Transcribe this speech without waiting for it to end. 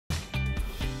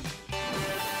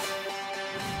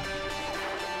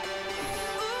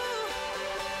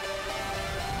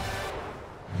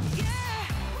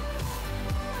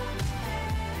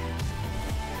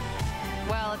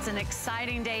an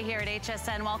exciting day here at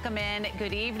HSN. Welcome in.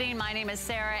 Good evening. My name is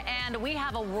Sarah, and we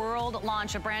have a world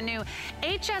launch, a brand new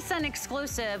HSN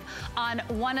exclusive on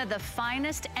one of the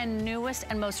finest and newest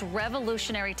and most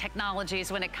revolutionary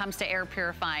technologies when it comes to air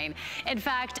purifying. In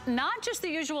fact, not just the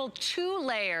usual 2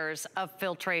 layers of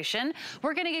filtration.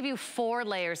 We're going to give you 4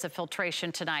 layers of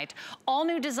filtration tonight. All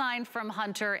new design from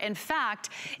Hunter. In fact,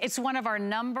 it's one of our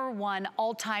 #1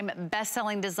 all-time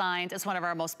best-selling designs. It's one of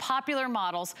our most popular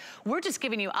models. We're just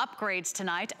giving you upgrades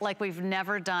tonight like we've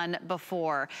never done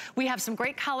before. We have some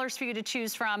great colors for you to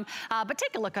choose from, but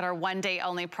take a look at our one-day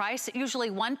only price. Usually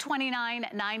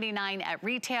 $129.99 at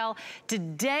retail.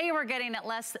 Today we're getting it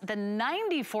less than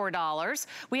 $94.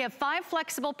 We have 5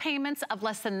 flexible payments of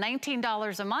less than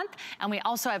 $19 a month, and we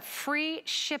also have free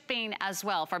shipping as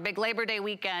well. For our big Labor Day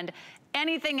weekend,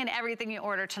 anything and everything you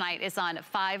order tonight is on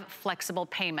 5 flexible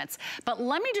payments. But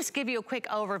let me just give you a quick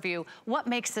overview. What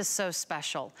makes this so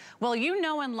special? Well, you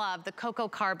know and love the Cocoa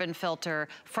Carbon filter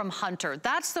from Hunter.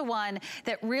 That's the one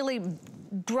that really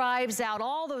drives out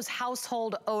all those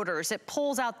household odors. It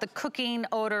pulls out the cooking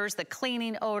odors, the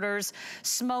cleaning odors,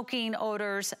 smoking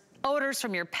odors, odors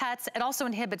from your pets. It also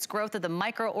inhibits growth of the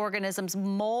microorganisms,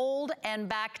 mold, and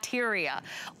bacteria.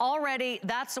 Already,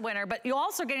 that's a winner, but you're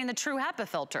also getting the True HEPA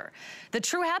filter. The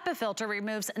True HEPA filter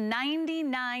removes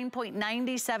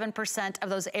 99.97% of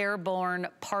those airborne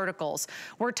particles.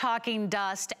 We're talking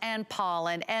dust and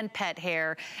pollen and pet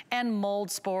hair and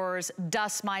mold spores,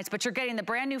 dust mites, but you're getting the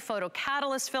brand new Photo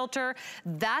Catalyst filter.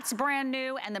 That's brand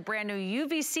new, and the brand new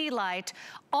UVC light,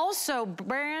 also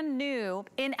brand new,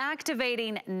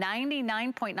 inactivating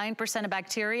 99.9% of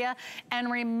bacteria and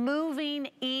removing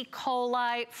E.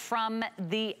 coli from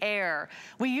the air.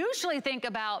 We usually think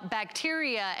about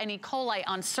bacteria and E. coli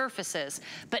on surfaces,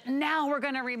 but now we're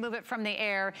gonna remove it from the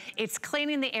air. It's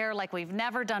cleaning the air like we've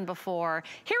never done before.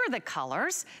 Here are the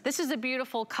colors. This is a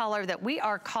beautiful color that we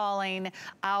are calling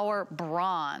our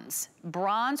bronze.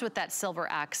 Bronze with that silver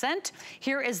accent.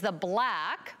 Here is the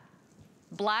black.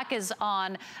 Black is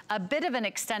on a bit of an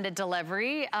extended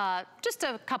delivery, just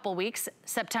a couple weeks,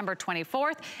 September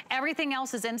 24th. Everything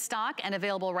else is in stock and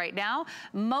available right now.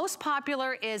 Most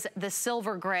popular is the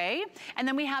silver gray. And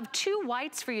then we have 2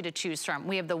 whites for you to choose from.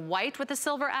 We have the white with the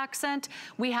silver accent.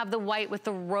 We have the white with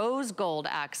the rose gold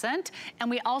accent. And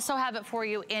we also have it for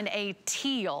you in a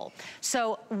teal.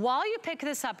 So while you pick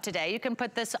this up today, you can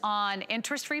put this on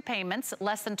interest-free payments,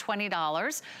 less than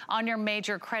 $20 on your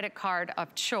major credit card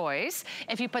of choice.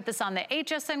 If you put this on the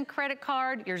HSN credit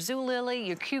card, your Zulily,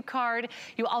 your Q card,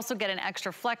 you also get an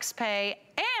extra flex pay,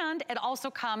 and it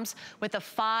also comes with a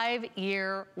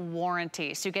 5-year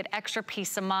warranty. So you get extra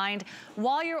peace of mind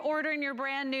while you're ordering your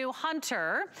brand new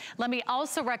Hunter. Let me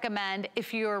also recommend,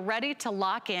 if you're ready to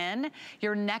lock in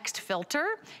your next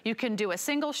filter, you can do a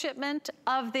single shipment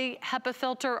of the HEPA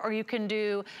filter, or you can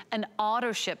do an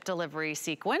auto ship delivery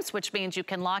sequence, which means you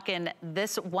can lock in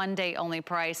this one-day only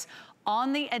price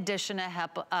on the additional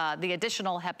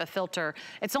HEPA filter.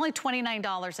 It's only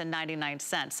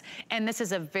 $29.99. And this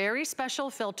is a very special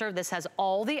filter. This has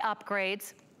all the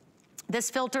upgrades.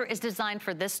 This filter is designed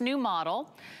for this new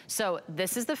model. So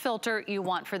this is the filter you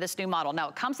want for this new model. Now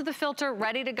it comes with the filter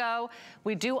ready to go.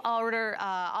 We do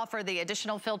offer the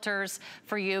additional filters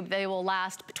for you. They will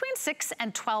last between 6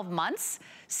 and 12 months.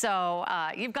 So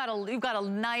you've got a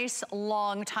nice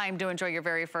long time to enjoy your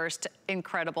very first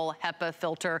incredible HEPA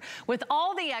filter with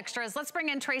all the extras. Let's bring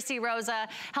in Tracy Rosa,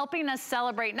 helping us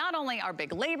celebrate not only our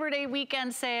big Labor Day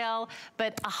weekend sale,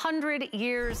 but 100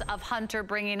 years of Hunter,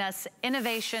 bringing us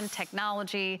innovation,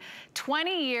 technology,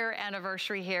 20-year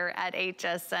anniversary here at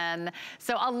HSN.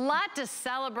 So a lot to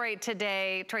celebrate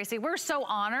today, Tracy. We're so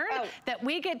honored that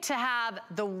we get to have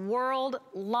the world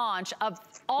launch of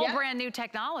all brand new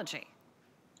technology.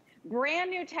 Brand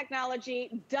new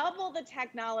technology, double the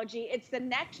technology. It's the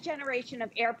next generation of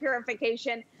air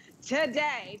purification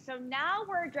today. So now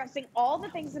we're addressing all the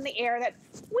things in the air that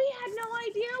we had no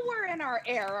idea were in our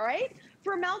air, right?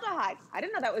 Formaldehyde, I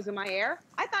didn't know that was in my air.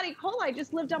 I thought E. coli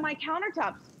just lived on my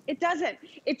countertops. It doesn't.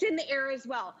 It's in the air as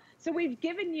well. So we've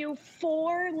given you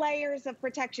 4 layers of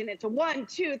protection. It's a 1,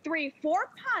 2, 3,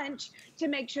 4 punch to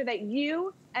make sure that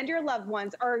you and your loved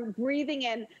ones are breathing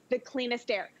in the cleanest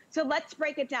air. So let's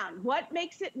break it down. What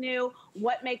makes it new?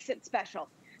 What makes it special?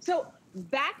 So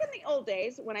back in the old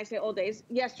days, when I say old days,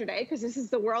 yesterday, because this is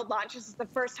the world launch, this is the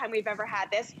first time we've ever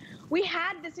had this, we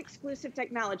had this exclusive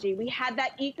technology. We had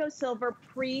that Eco Silver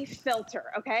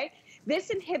pre-filter, okay? This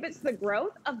inhibits the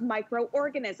growth of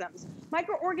microorganisms.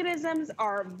 Microorganisms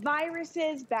are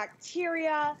viruses,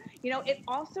 bacteria, you know, it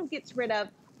also gets rid of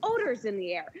odors in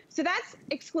the air. So that's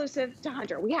exclusive to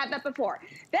Hunter. We had that before.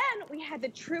 Then we had the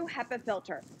True HEPA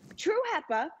filter. True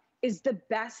HEPA is the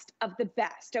best of the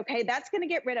best, okay? That's gonna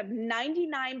get rid of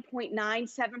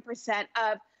 99.97%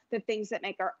 of the things that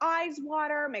make our eyes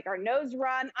water, make our nose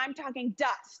run. I'm talking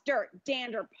dust, dirt,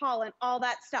 dander, pollen, all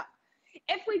that stuff.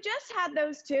 If we just had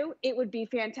those two, it would be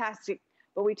fantastic,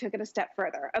 but we took it a step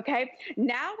further, okay?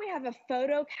 Now we have a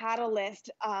photo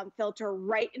catalyst filter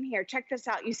right in here. Check this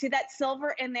out. You see that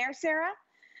silver in there, Sarah?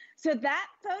 So that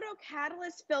photo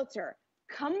catalyst filter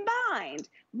combined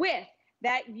with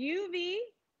that UV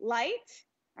light,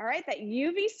 all right, that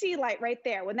UVC light right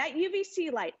there. When that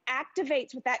UVC light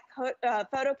activates with that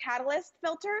photo catalyst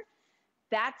filter,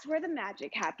 that's where the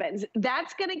magic happens.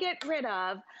 That's gonna get rid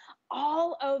of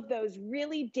all of those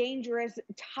really dangerous,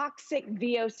 toxic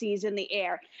VOCs in the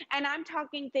air. And I'm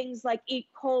talking things like E.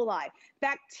 coli,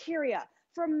 bacteria,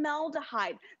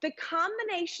 formaldehyde, the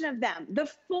combination of them, the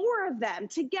 4 of them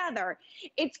together,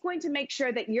 it's going to make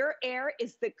sure that your air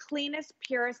is the cleanest,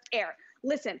 purest air.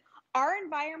 Listen, our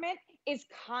environment is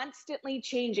constantly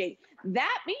changing.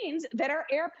 That means that our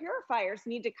air purifiers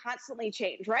need to constantly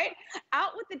change, right?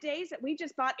 Out with the days that we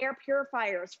just bought air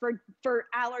purifiers for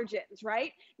allergens,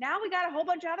 right? Now we got a whole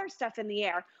bunch of other stuff in the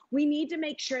air. We need to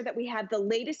make sure that we have the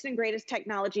latest and greatest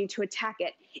technology to attack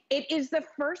it. It is the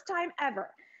first time ever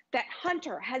that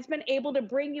Hunter has been able to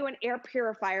bring you an air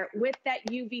purifier with that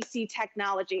UVC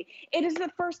technology. It is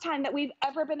the first time that we've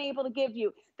ever been able to give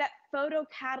you that photo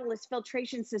catalyst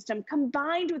filtration system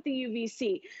combined with the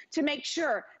UVC to make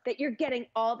sure that you're getting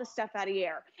all the stuff out of the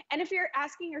air. And if you're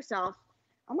asking yourself,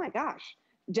 oh my gosh,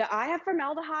 do I have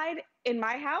formaldehyde in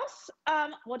my house?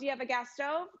 Well, do you have a gas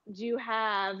stove? Do you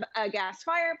have a gas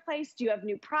fireplace? Do you have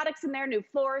new products in there, new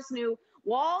floors, new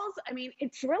walls? I mean,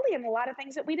 it's really in a lot of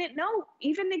things that we didn't know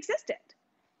even existed.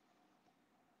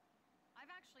 I've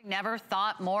actually never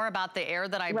thought more about the air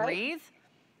that I breathe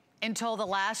until the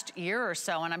last year or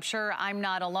so, and I'm sure I'm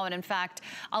not alone. In fact,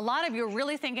 a lot of you are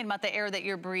really thinking about the air that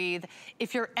you breathe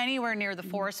if you're anywhere near the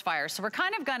forest fire. So we're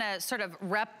kind of gonna sort of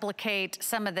replicate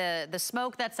some of the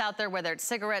smoke that's out there, whether it's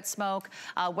cigarette smoke,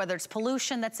 whether it's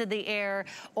pollution that's in the air,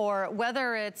 or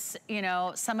whether it's, you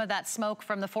know, some of that smoke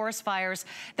from the forest fires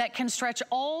that can stretch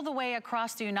all the way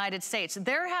across the United States.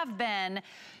 There have been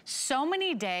so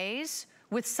many days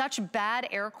with such bad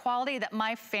air quality that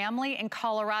my family in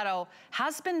Colorado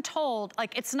has been told,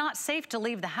 like, it's not safe to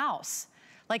leave the house.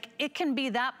 Like, it can be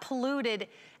that polluted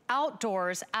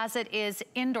outdoors as it is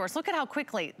indoors. Look at how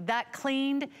quickly that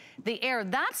cleaned the air.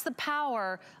 That's the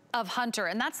power of Hunter,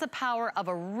 and that's the power of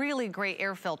a really great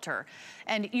air filter.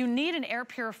 And you need an air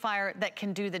purifier that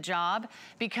can do the job,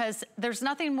 because there's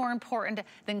nothing more important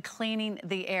than cleaning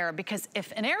the air. Because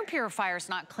if an air purifier is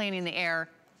not cleaning the air,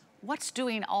 what's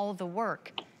doing all the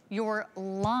work? Your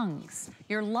lungs.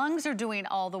 Your lungs are doing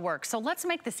all the work. So let's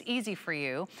make this easy for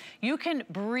you. You can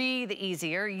breathe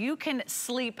easier. You can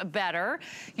sleep better.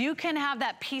 You can have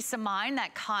that peace of mind,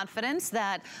 that confidence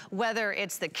that whether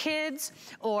it's the kids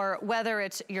or whether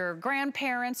it's your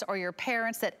grandparents or your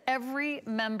parents, that every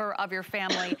member of your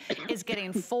family is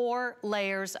getting 4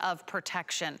 layers of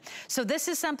protection. So this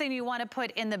is something you want to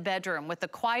put in the bedroom. With the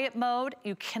quiet mode,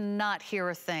 you cannot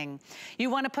hear a thing. You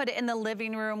want to put it in the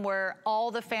living room where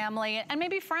all the family and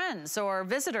maybe friends or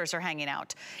visitors are hanging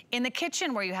out. In the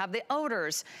kitchen where you have the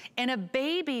odors. In a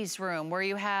baby's room where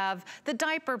you have the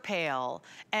diaper pail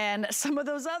and some of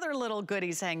those other little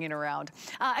goodies hanging around.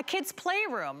 A kid's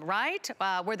playroom, right?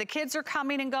 Where the kids are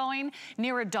coming and going.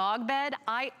 Near a dog bed.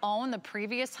 I own the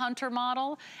previous Hunter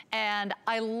model and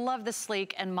I love the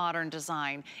sleek and modern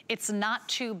design. It's not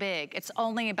too big. It's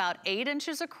only about 8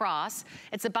 inches across.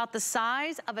 It's about the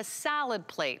size of a salad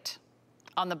plate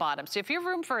on the bottom. So if you have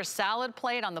room for a salad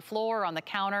plate on the floor or on the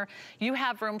counter, you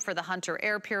have room for the Hunter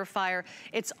air purifier.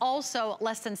 It's also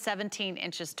less than 17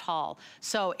 inches tall,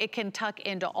 so it can tuck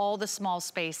into all the small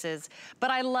spaces.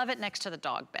 But I love it next to the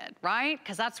dog bed, right?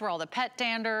 Because that's where all the pet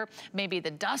dander, maybe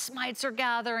the dust mites are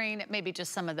gathering, maybe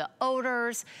just some of the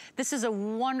odors. This is a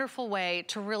wonderful way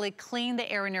to really clean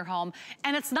the air in your home.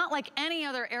 And it's not like any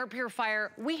other air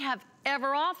purifier we have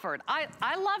ever offered.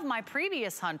 I love my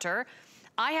previous Hunter.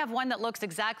 I have one that looks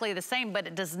exactly the same, but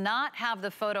it does not have the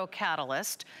photo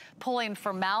catalyst pulling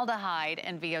formaldehyde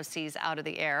and VOCs out of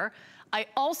the air. I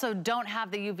also don't have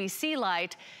the UVC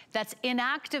light that's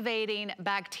inactivating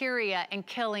bacteria and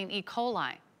killing E.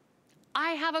 coli.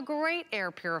 I have a great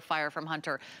air purifier from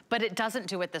Hunter, but it doesn't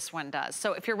do what this one does.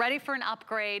 So if you're ready for an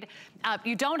upgrade,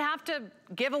 you don't have to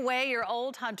give away your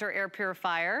old Hunter air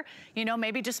purifier. You know,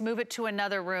 maybe just move it to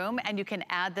another room and you can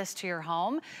add this to your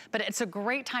home. But it's a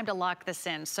great time to lock this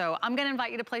in. So I'm gonna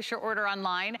invite you to place your order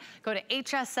online. Go to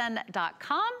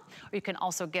hsn.com, or you can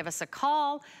also give us a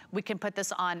call. We can put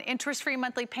this on interest-free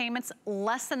monthly payments,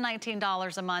 less than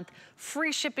 $19 a month,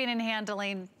 free shipping and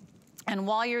handling. And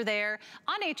while you're there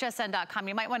on hsn.com,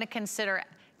 you might want to consider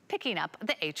picking up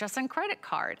the HSN credit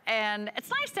card. And it's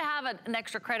nice to have an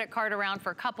extra credit card around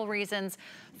for a couple reasons.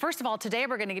 First of all, today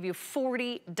we're going to give you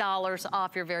 $40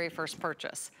 off your very first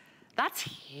purchase. That's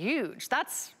huge.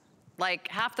 That's like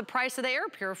half the price of the air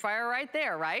purifier right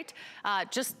there, right?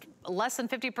 Just less than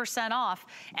 50% off,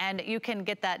 and you can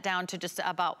get that down to just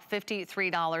about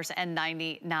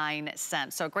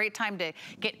 $53.99. So a great time to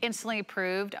get instantly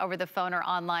approved over the phone or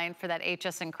online for that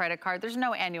HSN credit card. There's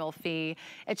no annual fee.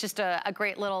 It's just a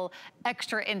great little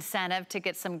extra incentive to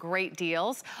get some great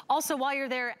deals. Also, while you're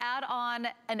there, add on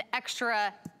an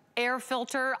extra air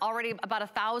filter. Already about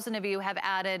 1,000 of you have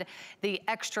added the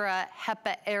extra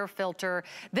HEPA air filter.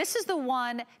 This is the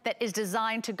one that is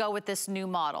designed to go with this new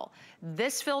model.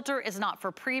 This filter is not for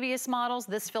previous models.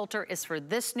 This filter is for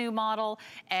this new model,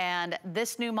 and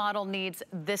this new model needs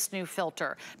this new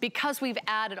filter because we've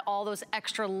added all those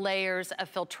extra layers of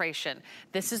filtration.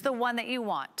 This is the one that you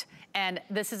want. And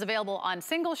this is available on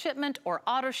single shipment or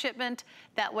auto shipment.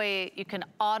 That way you can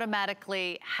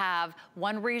automatically have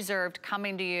one reserved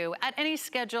coming to you at any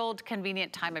scheduled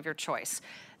convenient time of your choice.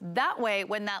 That way,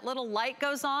 when that little light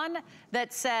goes on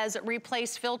that says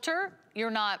replace filter, you're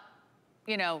not,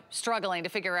 you know, struggling to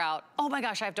figure out, oh my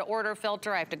gosh, I have to order a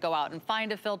filter, I have to go out and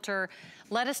find a filter.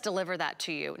 Let us deliver that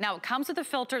to you. Now, it comes with a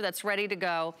filter that's ready to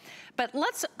go, but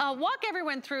let's walk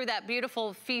everyone through that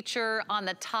beautiful feature on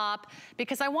the top,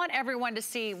 because I want everyone to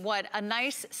see what a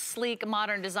nice, sleek,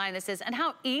 modern design this is and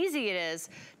how easy it is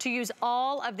to use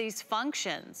all of these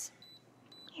functions.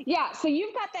 Yeah, so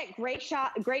you've got that great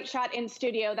shot in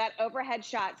studio, that overhead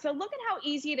shot. So look at how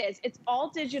easy it is. It's all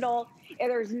digital, and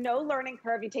there's no learning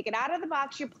curve. You take it out of the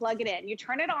box, you plug it in, you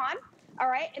turn it on, all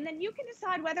right? And then you can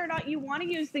decide whether or not you want to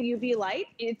use the UV light.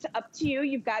 It's up to you.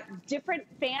 You've got different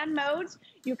fan modes.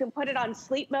 You can put it on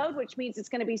sleep mode, which means it's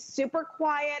going to be super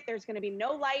quiet. There's going to be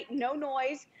no light, no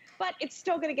noise, but it's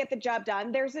still going to get the job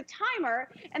done. There's a timer,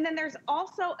 and then there's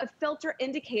also a filter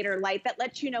indicator light that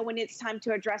lets you know when it's time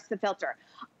to address the filter.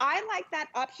 I like that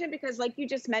option because, like you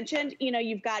just mentioned, you know,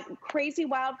 you've got crazy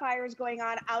wildfires going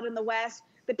on out in the West.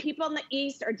 The people in the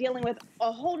East are dealing with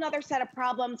a whole nother set of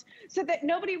problems, so that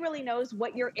nobody really knows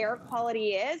what your air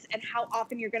quality is and how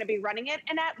often you're going to be running it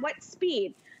and at what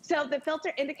speed. So the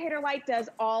filter indicator light does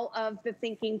all of the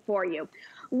thinking for you.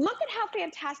 Look at how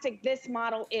fantastic this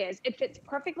model is. It fits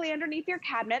perfectly underneath your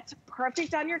cabinets,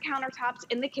 perfect on your countertops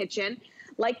in the kitchen.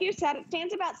 Like you said, it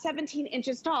stands about 17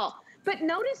 inches tall. But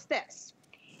notice this.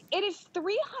 It is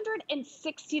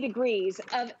 360 degrees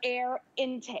of air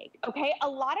intake, okay? A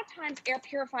lot of times air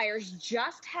purifiers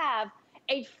just have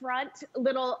a front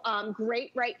little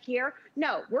grate right here.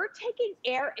 No, we're taking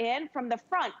air in from the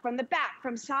front, from the back,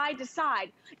 from side to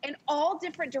side, in all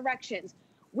different directions.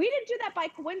 We didn't do that by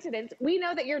coincidence. We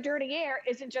know that your dirty air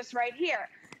isn't just right here.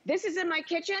 This is in my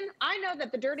kitchen. I know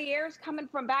that the dirty air is coming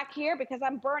from back here because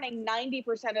I'm burning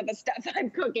 90% of the stuff I'm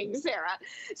cooking, Sarah.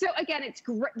 So again, it's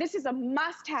great. This is a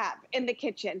must-have in the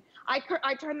kitchen. I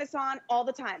turn this on all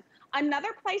the time. Another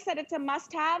place that it's a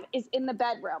must-have is in the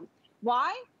bedroom.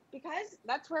 Why? Because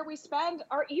that's where we spend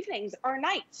our evenings, our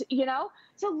nights, you know?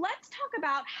 So let's talk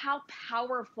about how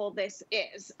powerful this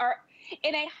is.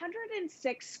 In a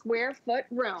 106 square foot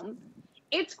room,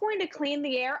 it's going to clean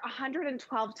the air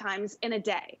 112 times in a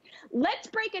day. Let's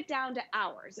break it down to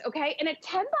hours, okay? In a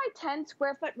 10 by 10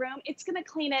 square foot room, it's gonna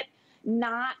clean it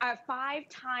 5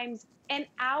 times an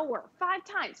hour, 5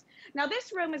 times. Now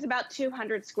this room is about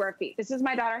 200 square feet. This is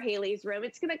my daughter Haley's room.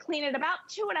 It's gonna clean it about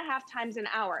 2.5 times an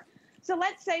hour. So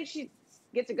let's say she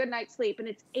gets a good night's sleep and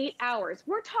it's 8 hours.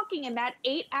 We're talking in that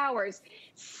 8 hours,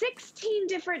 16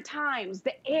 different times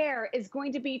the air is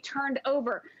going to be turned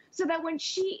over, so that when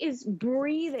she is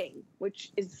breathing,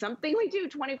 which is something we do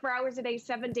 24 hours a day,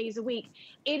 7 days a week,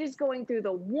 it is going through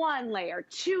the 1 layer,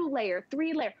 2 layer,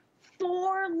 3 layer,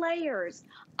 4 layers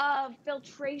of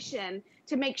filtration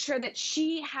to make sure that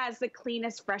she has the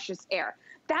cleanest, freshest air.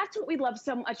 That's what we love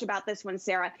so much about this one,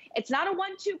 Sarah. It's not a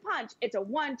 1-2 punch. It's a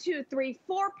 1, 2, 3,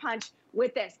 4 punch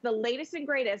with this, the latest and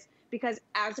greatest, because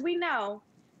as we know,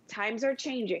 times are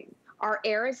changing. Our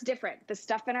air is different. The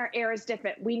stuff in our air is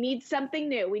different. We need something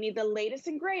new. We need the latest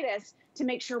and greatest to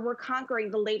make sure we're conquering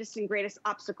the latest and greatest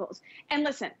obstacles. And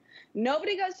listen,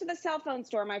 nobody goes to the cell phone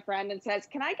store, my friend, and says,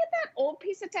 can I get that old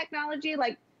piece of technology,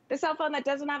 like the cell phone that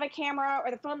doesn't have a camera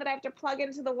or the phone that I have to plug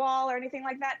into the wall or anything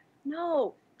like that?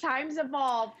 No, times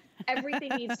evolve. Everything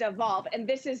needs to evolve. And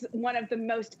this is one of the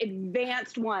most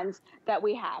advanced ones that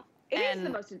we have. It is the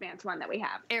most advanced one that we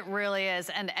have. It really is,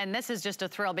 and this is just a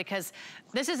thrill because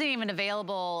this isn't even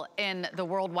available in the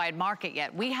worldwide market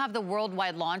yet. We have the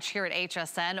worldwide launch here at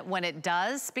HSN. When it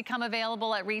does become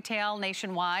available at retail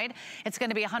nationwide, it's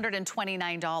gonna be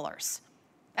 $129.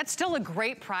 That's still a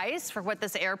great price for what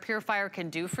this air purifier can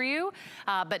do for you,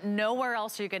 but nowhere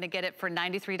else are you gonna get it for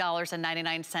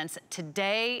 $93.99.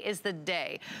 Today is the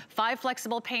day. 5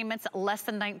 flexible payments, less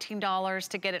than $19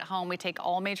 to get it home. We take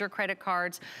all major credit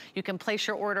cards. You can place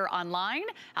your order online.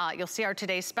 You'll see our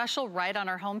today's special right on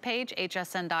our homepage,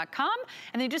 hsn.com,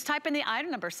 and then you just type in the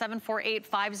item number,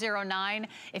 748509.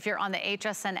 If you're on the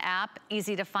HSN app,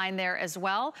 easy to find there as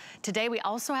well. Today we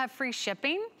also have free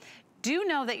shipping. Do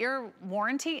know that your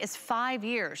warranty is 5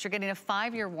 years. You're getting a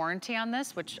 5-year warranty on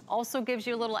this, which also gives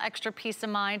you a little extra peace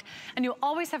of mind. And you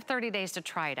always have 30 days to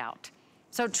try it out.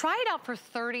 So try it out for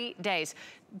 30 days.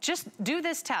 Just do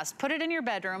this test. Put it in your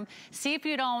bedroom. See if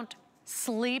you don't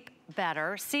sleep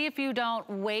better. See if you don't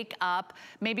wake up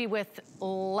maybe with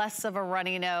less of a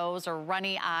runny nose or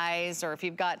runny eyes, or if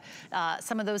you've got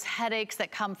some of those headaches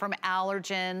that come from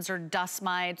allergens or dust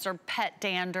mites or pet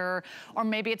dander, or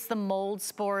maybe it's the mold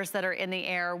spores that are in the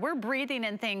air. We're breathing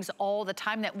in things all the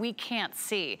time that we can't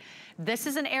see. This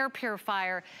is an air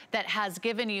purifier that has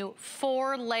given you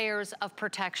 4 layers of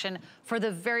protection for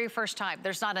the very first time.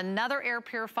 There's not another air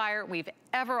purifier we've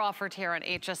ever offered here on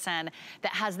HSN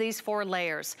that has these 4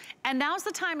 layers. And now's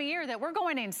the time of year that we're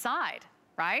going inside,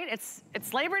 right?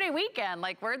 It's Labor Day weekend,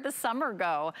 like where'd the summer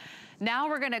go? Now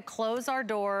we're gonna close our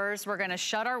doors, we're gonna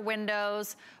shut our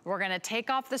windows, we're gonna take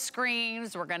off the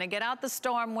screens, we're gonna get out the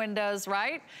storm windows,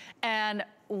 right? And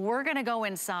we're gonna go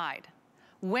inside.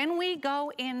 When we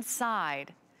go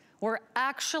inside, we're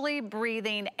actually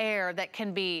breathing air that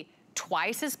can be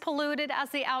twice as polluted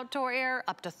as the outdoor air,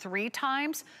 up to 3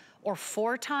 times, or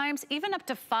 4 times, even up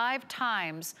to 5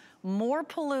 times more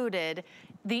polluted,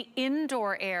 the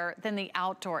indoor air than the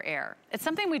outdoor air. It's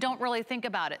something we don't really think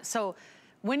about it. So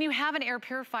when you have an air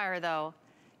purifier though,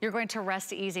 you're going to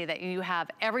rest easy that you have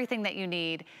everything that you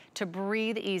need to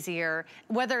breathe easier,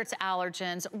 whether it's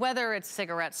allergens, whether it's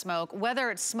cigarette smoke, whether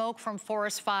it's smoke from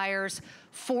forest fires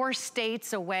 4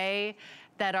 states away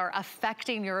that are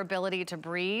affecting your ability to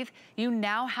breathe. You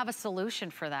now have a solution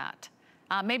for that.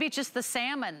 Maybe it's just the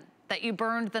salmon that you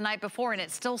burned the night before and it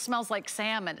still smells like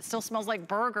salmon. It still smells like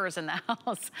burgers in the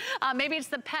house. Maybe it's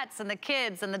the pets and the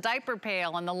kids and the diaper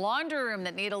pail and the laundry room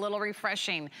that need a little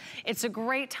refreshing. It's a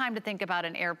great time to think about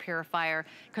an air purifier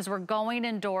because we're going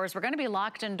indoors. We're gonna be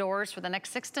locked indoors for the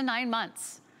next 6 to 9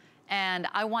 months. And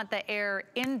I want the air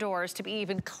indoors to be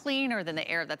even cleaner than the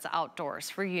air that's outdoors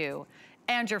for you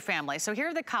and your family. So here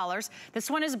are the colors.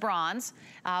 This one is bronze.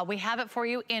 We have it for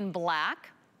you in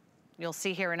black. You'll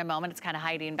see here in a moment, it's kind of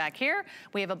hiding back here.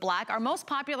 We have a black. Our most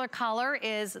popular color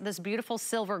is this beautiful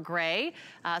silver gray.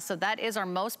 So that is our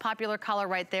most popular color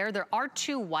right there. There are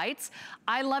 2 whites.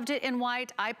 I loved it in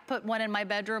white. I put one in my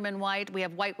bedroom in white. We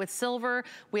have white with silver.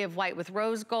 We have white with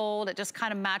rose gold. It just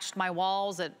kind of matched my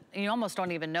walls. You almost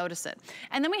don't even notice it.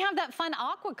 And then we have that fun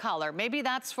aqua color. Maybe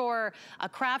that's for a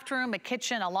craft room, a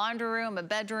kitchen, a laundry room, a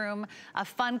bedroom, a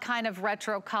fun kind of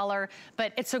retro color.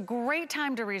 But it's a great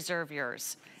time to reserve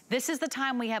yours. This is the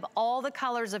time we have all the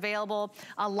colors available.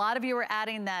 A lot of you are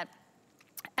adding that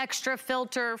extra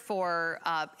filter for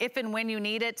if and when you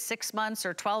need it, 6 months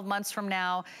or 12 months from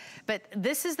now. But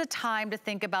this is the time to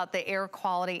think about the air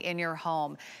quality in your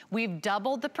home. We've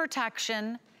doubled the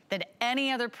protection than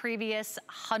any other previous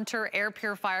Hunter air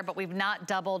purifier, but we've not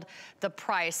doubled the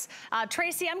price.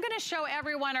 Tracy, I'm gonna show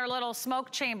everyone our little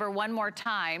smoke chamber one more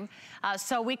time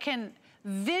so we can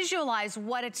visualize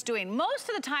what it's doing. Most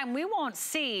of the time we won't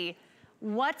see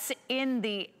what's in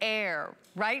the air,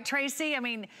 right, Tracy? I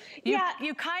mean,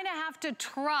 you kind of have to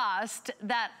trust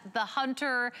that the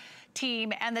Hunter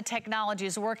team and the technology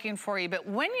is working for you. But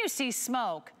when you see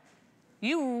smoke,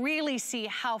 you really see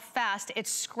how fast it's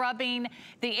scrubbing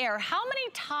the air. How many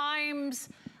times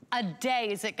a day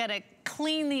is it gonna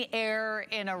clean the air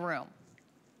in a room?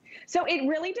 So it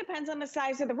really depends on the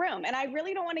size of the room. And I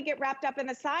really don't want to get wrapped up in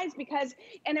the size because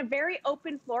in a very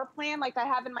open floor plan, like I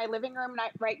have in my living room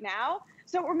right now,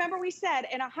 So remember we said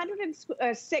in a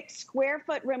 106 square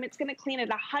foot room, it's gonna clean it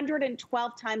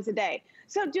 112 times a day.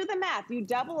 So do the math, you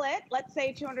double it, let's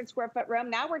say 200 square foot room.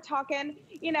 Now we're talking,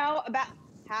 you know, about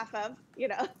half of, you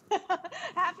know,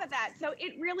 half of that. So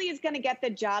it really is gonna get the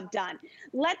job done.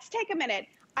 Let's take a minute.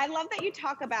 I love that you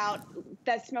talk about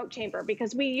the smoke chamber,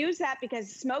 because we use that because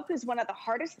smoke is one of the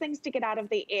hardest things to get out of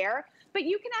the air, but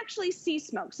you can actually see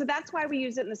smoke. So that's why we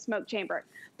use it in the smoke chamber.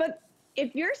 But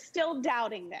if you're still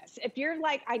doubting this, if you're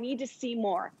like, I need to see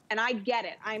more, and I get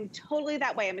it, I'm totally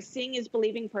that way. I'm a seeing is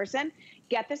believing person.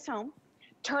 Get this home,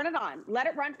 turn it on, let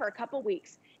it run for a couple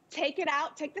weeks, take it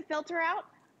out, take the filter out.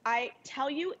 I tell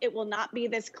you, it will not be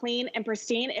this clean and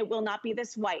pristine. It will not be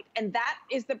this white. And that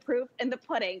is the proof in the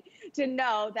pudding to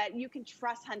know that you can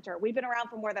trust Hunter. We've been around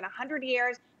for more than 100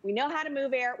 years. We know how to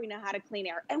move air. We know how to clean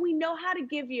air. And we know how to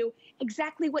give you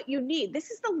exactly what you need.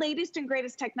 This is the latest and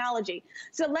greatest technology.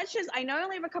 So let's just, I know I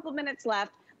only have a couple minutes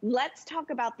left. Let's talk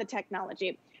about the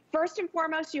technology. First and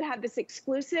foremost, you have this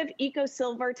exclusive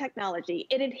eco-silver technology.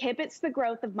 It inhibits the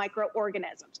growth of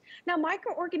microorganisms. Now,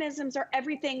 microorganisms are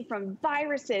everything from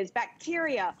viruses,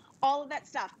 bacteria, all of that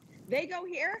stuff. They go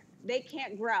here, they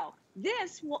can't grow.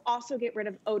 This will also get rid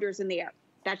of odors in the air.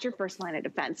 That's your first line of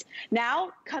defense.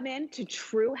 Now, come in to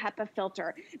True HEPA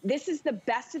filter. This is the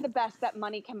best of the best that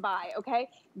money can buy, okay?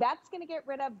 That's gonna get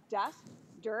rid of dust,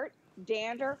 dirt,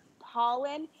 dander,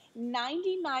 pollen,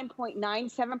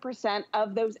 99.97%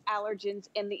 of those allergens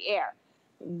in the air.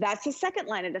 That's the second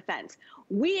line of defense.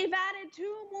 We've added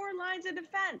 2 more lines of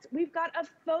defense. We've got a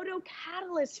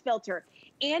photocatalyst filter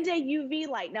and a UV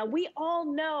light. Now, we all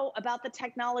know about the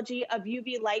technology of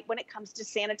UV light when it comes to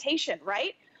sanitation,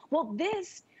 right? Well,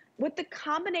 this, with the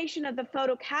combination of the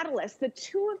photocatalyst, the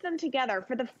 2 of them together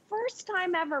for the first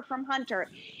time ever from Hunter,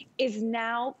 is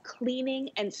now cleaning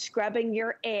and scrubbing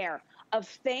your air of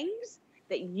things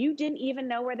that you didn't even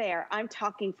know were there. I'm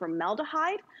talking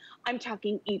formaldehyde, I'm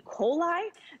talking E. coli,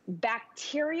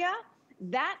 bacteria.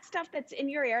 That stuff that's in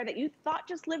your air that you thought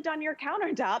just lived on your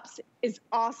countertops is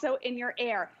also in your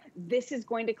air. This is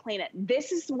going to clean it.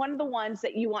 This is one of the ones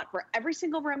that you want for every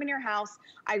single room in your house.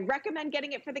 I recommend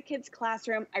getting it for the kids'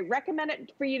 classroom. I recommend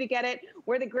it for you to get it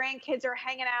where the grandkids are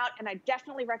hanging out, and I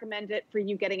definitely recommend it for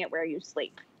you getting it where you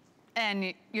sleep.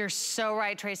 And you're so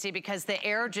right, Tracy, because the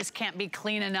air just can't be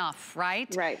clean enough,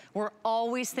 right? Right. We're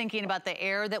always thinking about the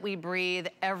air that we breathe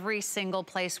every single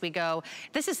place we go.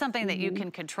 This is something that you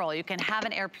can control. You can have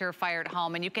an air purifier at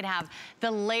home, and you can have the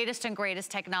latest and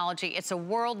greatest technology. It's a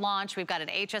world launch. We've got an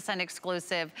HSN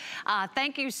exclusive.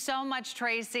 Thank you so much,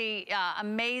 Tracy.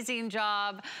 Amazing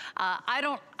job. I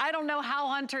don't know how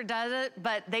Hunter does it,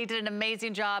 but they did an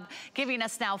amazing job giving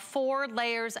us now 4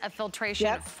 layers of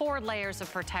filtration, 4 layers of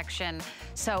protection.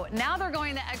 So now they're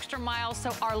going the extra mile so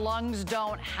our lungs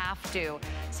don't have to.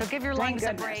 So give your lungs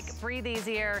a break, breathe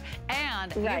easier,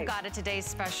 and you've got a today's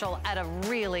special at a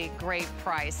really great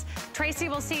price. Tracy,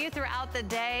 we'll see you throughout the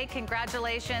day.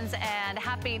 Congratulations and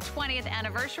happy 20th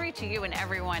anniversary to you and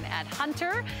everyone at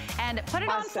Hunter. And put it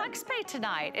on FlexPay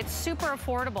tonight. It's super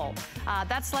affordable.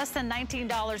 That's less than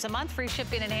 $19 a month, free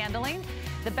shipping and handling.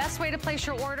 The best way to place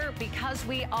your order, because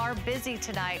we are busy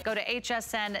tonight, go to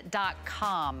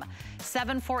hsn.com.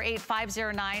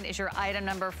 748509 is your item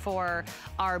number for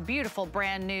our beautiful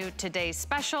brand new today's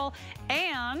special.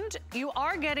 And you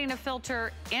are getting a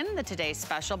filter in the today's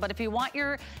special, but if you want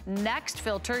your next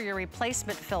filter, your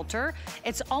replacement filter,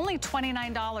 it's only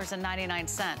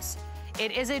 $29.99.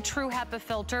 It is a true HEPA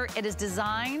filter. It is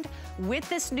designed with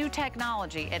this new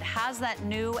technology. It has that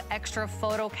new extra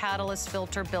photocatalyst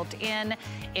filter built in.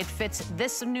 It fits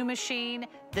this new machine.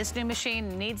 This new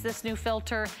machine needs this new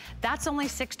filter. That's only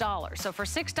 $6. So for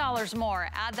 $6 more,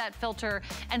 add that filter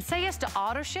and say yes to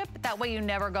auto ship. That way you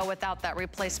never go without that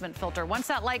replacement filter. Once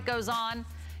that light goes on,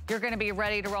 you're gonna be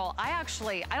ready to roll. I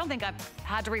don't think I've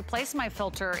had to replace my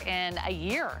filter in a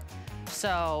year.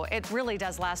 So it really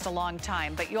does last a long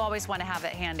time, but you always want to have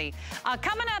it handy.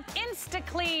 Coming up,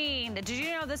 InstaClean. Did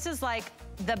you know this is like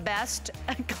the best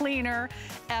cleaner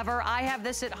ever? I have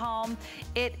this at home.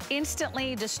 It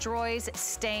instantly destroys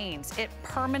stains. It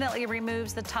permanently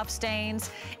removes the tough stains.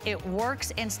 It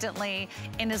works instantly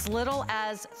in as little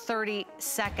as 30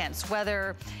 seconds,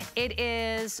 whether it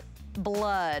is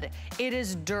blood, it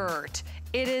is dirt,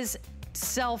 it is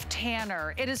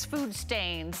self-tanner, it is food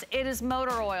stains, it is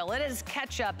motor oil, it is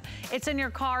ketchup, it's in your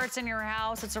car, it's in your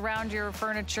house, it's around your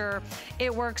furniture.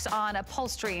 It works on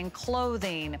upholstery and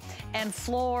clothing and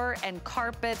floor and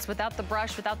carpets without the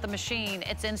brush, without the machine.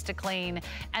 It's InstaClean,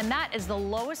 and that is the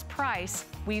lowest price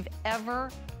we've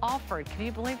ever offered. Can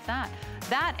you believe that?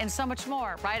 That and so much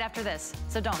more right after this,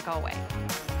 so don't go away.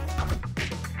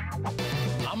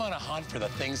 I'm on a hunt for the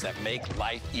things that make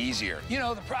life easier. You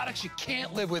know, the products you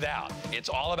can't live without. It's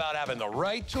all about having the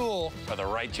right tool for the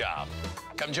right job.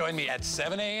 Come join me at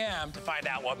 7 a.m. to find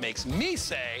out what makes me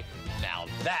say, now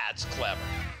that's clever.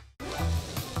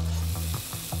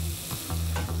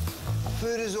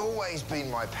 Food has always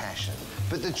been my passion,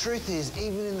 but the truth is,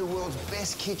 even in the world's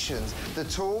best kitchens, the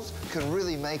tools can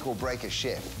really make or break a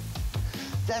chef.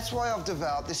 That's why I've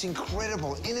developed this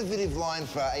incredible, innovative line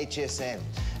for HSN.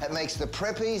 It makes the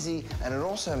prep easy, and it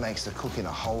also makes the cooking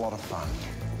a whole lot of fun.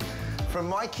 From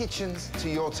my kitchens to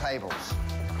your tables.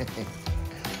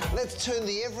 Let's turn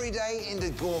the everyday into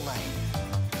gourmet.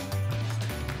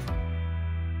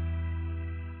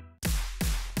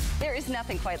 There is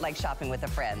nothing quite like shopping with a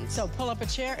friend. So pull up a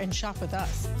chair and shop with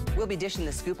us. We'll be dishing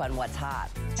the scoop on what's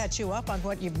hot. Catch you up on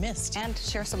what you've missed. And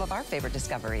share some of our favorite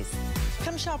discoveries.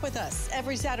 Come shop with us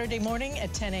every Saturday morning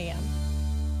at 10 a.m.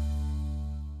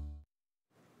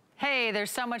 Hey, there's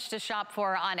so much to shop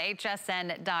for on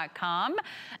hsn.com,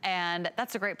 and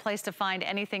that's a great place to find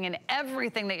anything and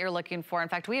everything that you're looking for. In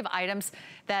fact, we have items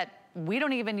that we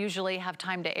don't even usually have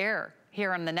time to air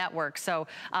here on the network. So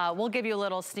we'll give you a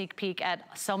little sneak peek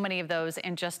at so many of those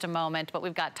in just a moment, but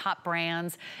we've got top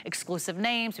brands, exclusive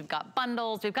names, we've got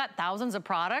bundles, we've got thousands of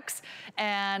products,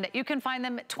 and you can find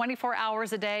them 24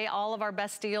 hours a day, all of our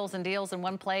best deals and deals in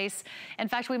one place. In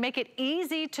fact, we make it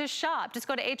easy to shop. Just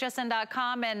go to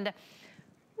hsn.com and,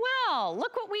 well,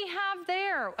 look what we have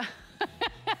there.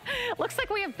 Looks like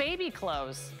we have baby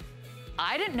clothes.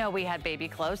 I didn't know we had baby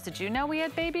clothes. Did you know we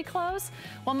had baby clothes?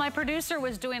 Well, my producer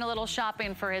was doing a little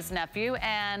shopping for his nephew,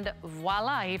 and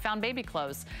voila, he found baby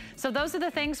clothes. So those are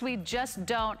the things we just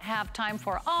don't have time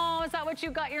for. Oh, is that what you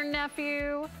got your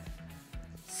nephew?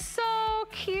 So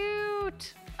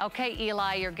cute. Okay,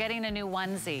 Eli, you're getting a new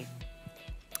onesie.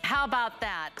 How about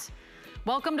that?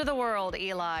 Welcome to the world,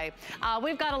 Eli.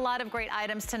 We've got a lot of great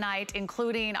items tonight,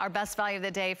 including our best value of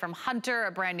the day from Hunter,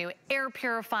 a brand new air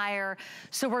purifier.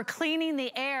 So we're cleaning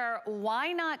the air.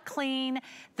 Why not clean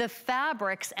the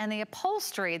fabrics and the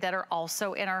upholstery that are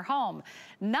also in our home?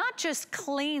 Not just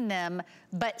clean them,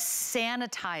 but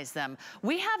sanitize them.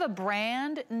 We have a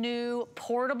brand new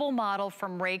portable model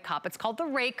from Raycop. It's called the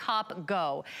Raycop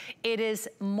Go. It is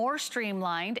more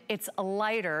streamlined, it's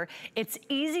lighter, it's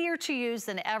easier to use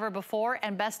than ever before,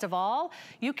 and best of all,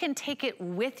 you can take it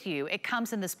with you. It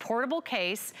comes in this portable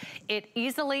case. It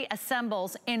easily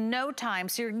assembles in no time,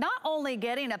 so you're not only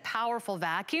getting a powerful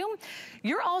vacuum,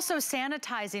 you're also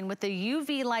sanitizing with the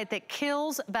UV light that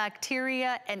kills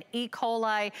bacteria and E.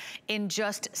 coli in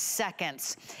just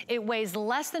seconds. It weighs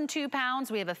less than 2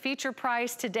 pounds. We have a feature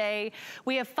price today.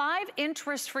 We have 5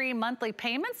 interest-free monthly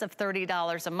payments of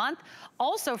 $30 a month.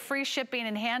 Also free shipping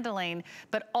and handling,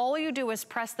 but all you do is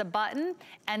press the button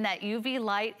and that UV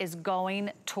light is going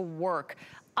to work.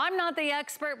 I'm not the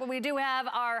expert, but we do have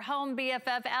our home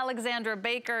BFF, Alexandra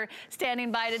Baker,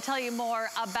 standing by to tell you more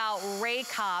about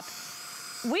Raycop.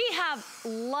 We have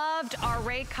loved our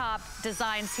Raycop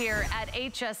designs here at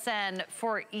HSN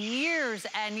for years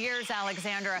and years,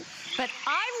 Alexandra, but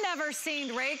I've never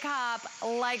seen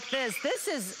Raycop like this. This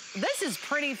is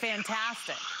pretty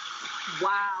fantastic.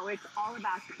 Wow, it's all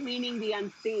about cleaning the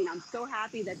unseen. I'm so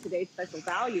happy that today's special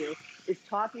value is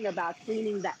talking about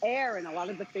cleaning the air and a lot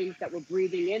of the things that we're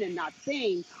breathing in and not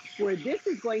seeing, where this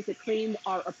is going to clean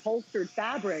our upholstered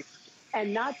fabrics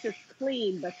and not just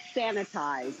clean, but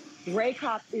sanitize.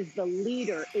 Raycop is the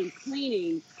leader in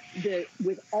cleaning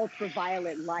with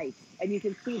ultraviolet light. And you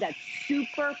can see that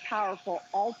super powerful,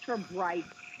 ultra bright,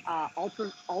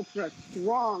 ultra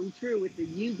strong, true, with the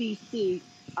UVC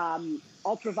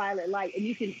ultraviolet light. And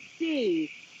you can see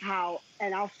how,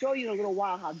 and I'll show you in a little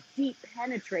while, how deep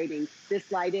penetrating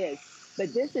this light is.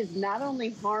 But this is not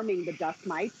only harming the dust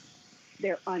mites,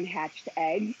 their unhatched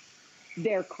eggs,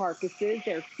 their carcasses,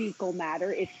 their fecal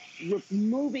matter. It's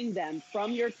removing them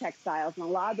from your textiles and a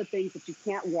lot of the things that you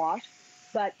can't wash,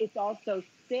 but it's also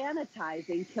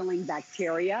sanitizing, killing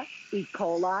bacteria, E.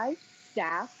 coli,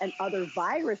 staph, and other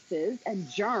viruses and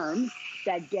germs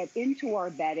that get into our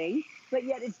bedding, but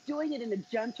yet it's doing it in a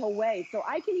gentle way. So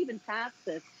I can even pass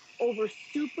this over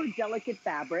super delicate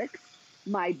fabrics,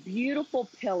 my beautiful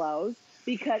pillows,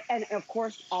 because, and of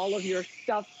course, all of your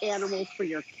stuffed animals for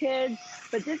your kids.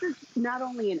 But this is not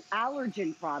only an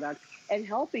allergen product and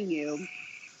helping you,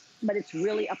 but it's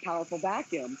really a powerful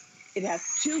vacuum. It has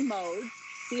 2 modes.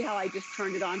 See how I just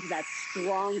turned it on to that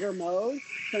stronger mode?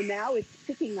 So now it's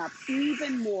picking up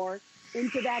even more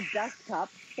into that dust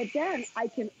cup. But then I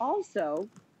can also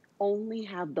only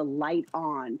have the light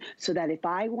on, so that if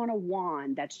I want a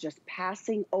wand that's just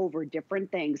passing over different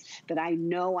things that I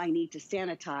know I need to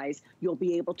sanitize, you'll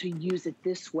be able to use it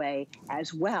this way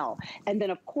as well. And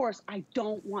then of course, I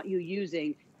don't want you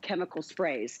using chemical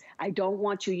sprays. I don't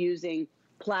want you using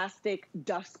plastic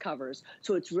dust covers.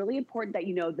 So it's really important that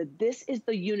you know that this is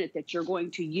the unit that you're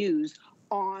going to use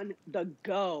on the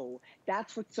go.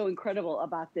 That's what's so incredible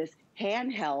about this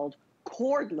handheld,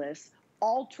 cordless,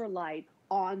 ultralight,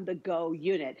 on the go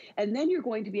unit. And then you're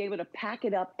going to be able to pack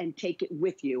it up and take it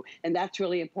with you. And that's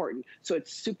really important. So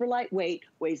it's super lightweight,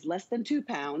 weighs less than 2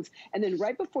 pounds. And then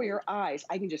right before your eyes,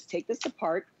 I can just take this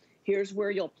apart. Here's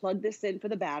where you'll plug this in for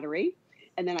the battery.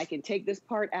 And then I can take this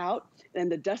part out,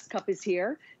 and the dust cup is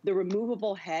here, the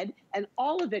removable head, and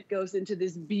all of it goes into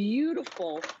this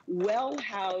beautiful,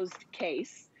 well-housed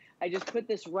case. I just put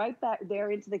this right back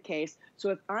there into the case. So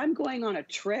if I'm going on a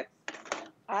trip,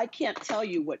 I can't tell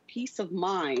you what peace of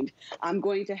mind I'm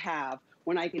going to have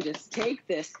when I can just take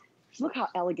this. Look how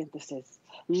elegant this is.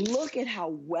 Look at how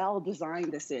well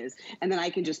designed this is. And then I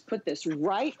can just put this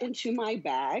right into my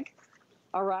bag,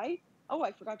 all right? Oh,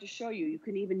 I forgot to show you. You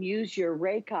can even use your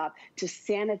Raycop to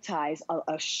sanitize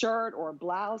a shirt or a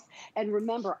blouse. And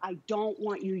remember, I don't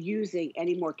want you using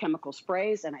any more chemical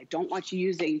sprays, and I don't want you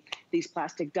using these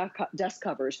plastic dust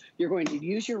covers. You're going to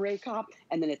use your Raycop,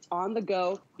 and then it's on the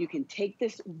go. You can take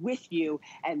this with you,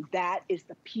 and that is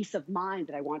the peace of mind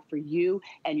that I want for you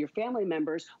and your family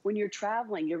members when you're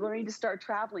traveling. You're going to start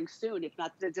traveling soon, if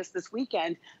not just this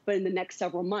weekend, but in the next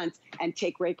several months, and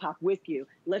take Raycop with you.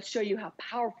 Let's show you how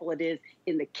powerful it is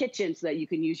in the kitchen so that you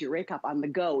can use your Raycop on the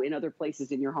go in other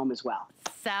places in your home as well.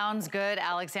 Sounds good,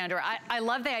 Alexandra. I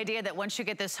love the idea that once you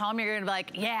get this home, you're gonna be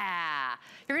like, yeah.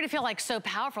 You're gonna feel like so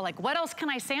powerful, like what else can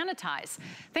I sanitize?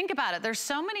 Think about it, there's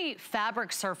so many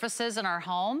fabric surfaces in our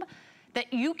home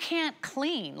that you can't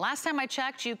clean. Last time I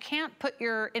checked, you can't put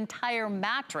your entire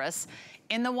mattress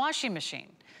in the washing machine.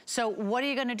 So what are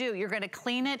you gonna do? You're gonna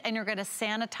clean it and you're gonna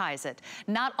sanitize it.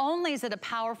 Not only is it a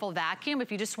powerful vacuum,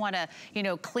 if you just wanna, you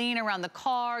know, clean around the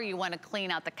car, you wanna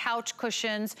clean out the couch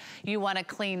cushions, you wanna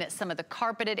clean some of the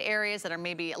carpeted areas that are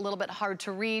maybe a little bit hard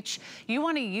to reach. You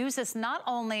wanna use this not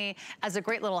only as a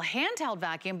great little handheld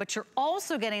vacuum, but you're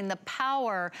also getting the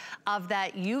power of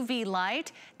that UV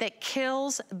light that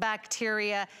kills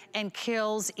bacteria and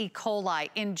kills E. coli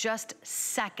in just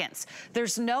seconds.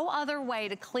 There's no other way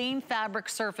to clean fabric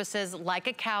surfaces like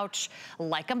a couch,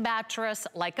 like a mattress,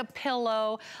 like a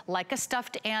pillow, like a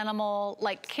stuffed animal,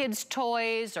 like kids'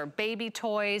 toys or baby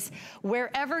toys.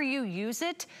 Wherever you use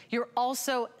it, you're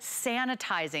also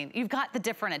sanitizing. You've got the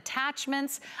different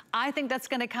attachments. I think that's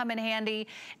gonna come in handy.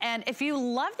 And if you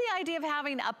love the idea of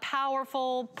having a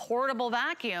powerful portable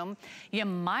vacuum, you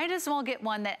might as well get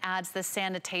one that adds the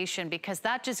sanitation, because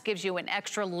that just gives you an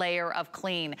extra layer of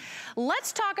clean.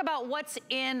 Let's talk about what's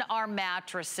in our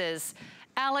mattresses.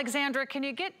 Alexandra, can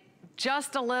you get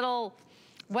just a little,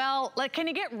 well, like, can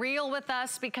you get real with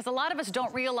us? Because a lot of us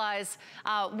don't realize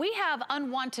we have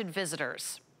unwanted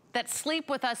visitors that sleep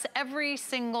with us every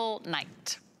single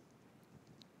night.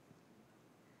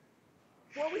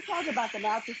 Before we talk about the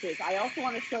mattresses, I also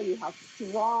want to show you how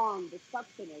strong the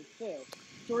suction is too.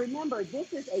 So remember,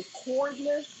 this is a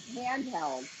cordless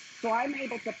handheld. So I'm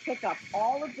able to pick up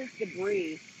all of this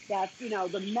debris that's, you know,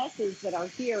 the messes that are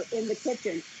here in the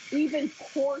kitchen, even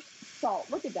coarse salt.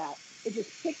 Look at that. It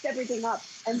just picks everything up.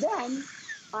 And then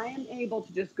I am able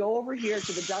to just go over here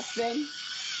to the dustbin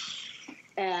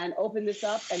and open this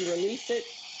up and release it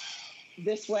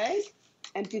this way,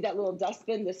 empty that little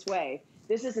dustbin this way.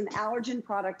 This is an allergen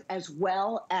product as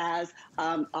well as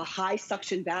a high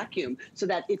suction vacuum, so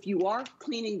that if you are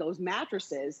cleaning those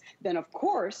mattresses, then of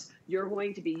course you're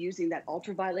going to be using that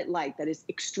ultraviolet light that is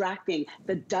extracting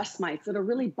the dust mites that are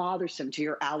really bothersome to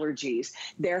your allergies,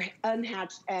 their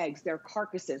unhatched eggs, their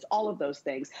carcasses, all of those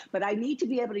things. But I need to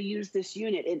be able to use this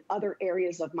unit in other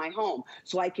areas of my home.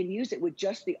 So I can use it with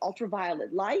just the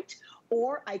ultraviolet light,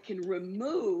 or I can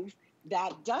remove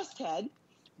that dust head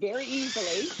very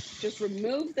easily. Just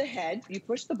remove the head, you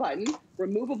push the button,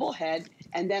 removable head,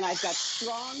 and then I've got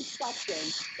strong suction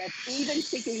that's even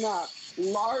picking up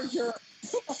larger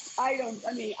items.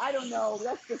 I don't know,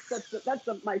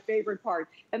 that's my favorite part.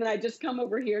 And then I just come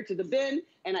over here to the bin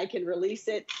and I can release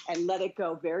it and let it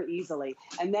go very easily.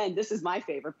 And then this is my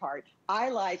favorite part. I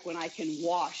like when I can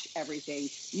wash everything.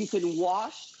 You can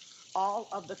wash all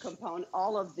of the component,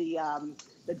 all of the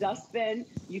the dustbin,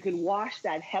 you can wash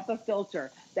that HEPA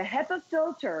filter. The HEPA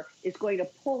filter is going to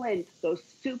pull in those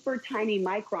super tiny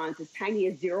microns, as tiny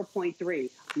as 0.3.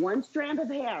 One strand of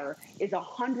hair is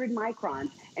 100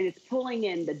 microns, and it's pulling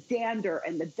in the dander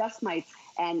and the dust mites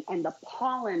and the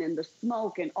pollen and the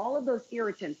smoke and all of those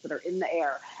irritants that are in the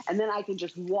air. And then I can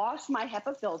just wash my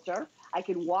HEPA filter. I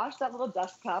can wash that little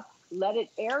dust cup, let it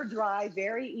air dry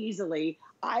very easily.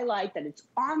 I like that it's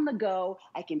on the go.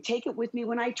 I can take it with me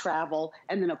when I travel.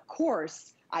 And then, of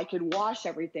course, I can wash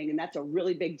everything, and that's a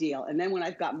really big deal. And then when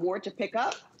I've got more to pick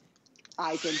up,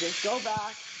 I can just go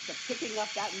back to picking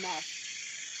up that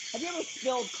mess. Have you ever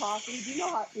spilled coffee? Do you know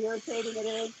how irritating it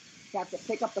is to have to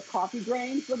pick up the coffee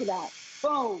grains? Look at that.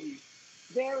 Boom.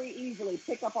 Very easily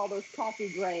pick up all those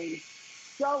coffee grains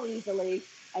so easily.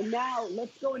 And now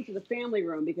let's go into the family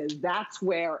room, because that's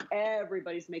where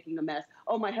everybody's making a mess.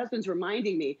 Oh, my husband's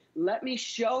reminding me, let me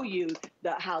show you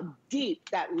how deep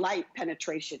that light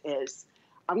penetration is.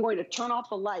 I'm going to turn off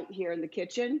the light here in the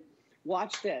kitchen.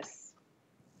 Watch this.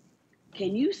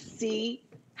 Can you see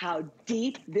how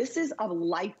deep? This is a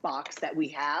light box that we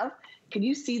have. Can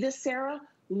you see this, Sarah?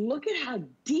 Look at how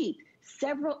deep,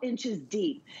 several inches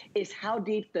deep, is how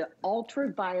deep the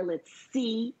ultraviolet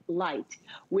C light,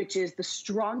 which is the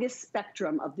strongest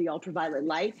spectrum of the ultraviolet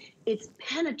light. It's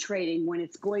penetrating when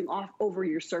it's going off over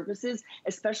your surfaces,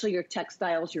 especially your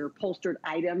textiles, your upholstered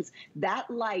items. That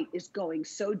light is going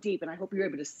so deep, and I hope you're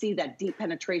able to see that deep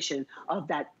penetration of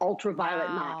that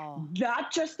ultraviolet light.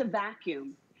 Not just a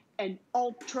vacuum, an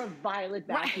ultraviolet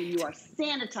vacuum. Right. You are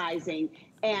sanitizing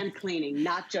and cleaning,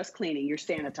 not just cleaning, you're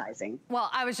sanitizing. Well,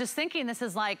 I was just thinking this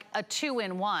is like a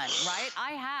 2-in-1, right?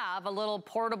 I have a little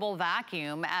portable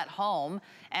vacuum at home,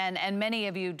 and many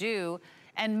of you do,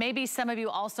 and maybe some of you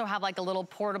also have like a little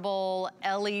portable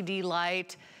LED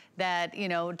light that, you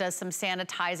know, does some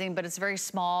sanitizing, but it's very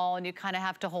small, and you kind of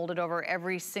have to hold it over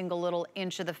every single little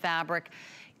inch of the fabric.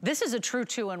 This is a true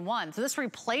 2-in-1. So this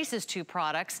replaces 2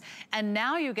 products, and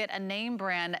now you get a name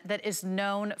brand that is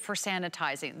known for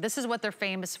sanitizing. This is what they're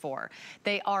famous for.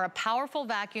 They are a powerful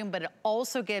vacuum, but it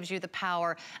also gives you the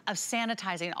power of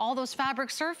sanitizing all those fabric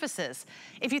surfaces.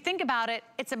 If you think about it,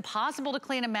 it's impossible to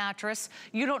clean a mattress.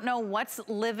 You don't know what's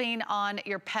living on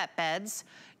your pet beds.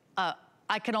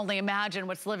 I can only imagine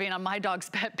what's living on my dog's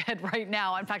pet bed right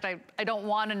now. In fact, I don't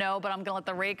want to know, but I'm gonna let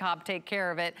the Raycop take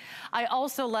care of it. I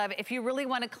also love, if you really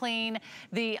want to clean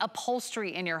the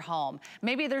upholstery in your home,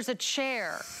 maybe there's a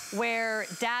chair where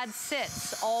dad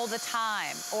sits all the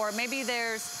time, or maybe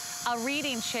there's a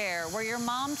reading chair where your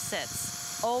mom sits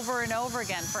over and over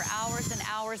again for hours and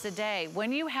hours a day.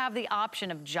 When you have the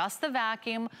option of just the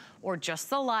vacuum or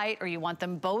just the light, or you want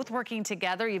them both working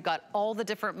together, you've got all the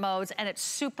different modes, and it's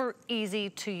super easy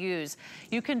to use.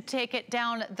 You can take it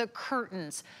down the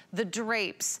curtains, the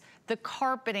drapes, the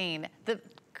carpeting, the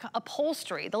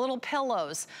upholstery, the little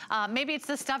pillows. Maybe it's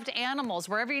the stuffed animals,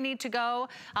 wherever you need to go.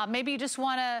 Maybe you just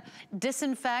wanna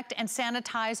disinfect and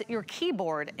sanitize your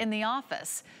keyboard in the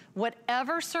office.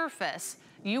 Whatever surface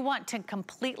you want to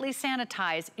completely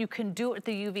sanitize, you can do it with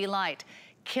the UV light,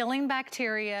 killing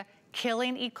bacteria,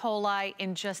 killing E. coli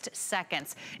in just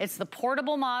seconds. It's the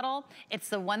portable model. It's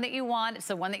the one that you want. It's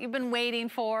the one that you've been waiting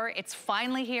for. It's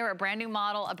finally here, a brand new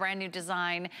model, a brand new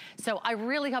design. So I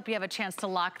really hope you have a chance to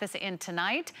lock this in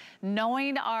tonight.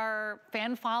 Knowing our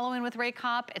fan following with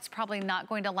Raycop, it's probably not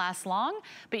going to last long,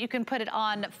 but you can put it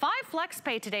on 5 flex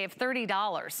pay today of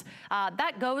 $30.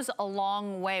 That goes a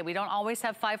long way. We don't always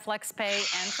have 5 flex pay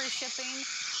and free shipping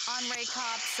on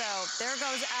Raycop, so there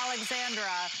goes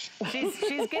Alexandra.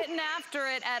 She's getting after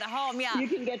it at home. Yeah, you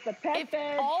can get the pet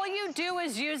bed. All you do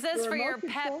is use this for your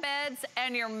pet beds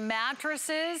and your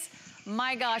mattresses.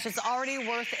 My gosh, it's already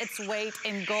worth its weight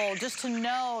in gold just to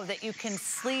know that you can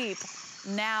sleep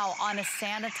now on a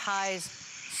sanitized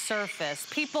surface.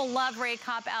 People love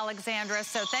Raycop, Alexandra,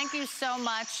 so thank you so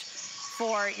much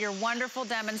for your wonderful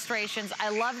demonstrations. I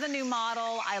love the new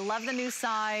model, I love the new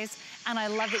size, and I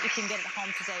love that you can get it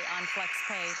home today on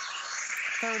FlexPay.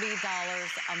 $30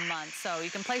 a month. So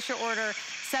you can place your order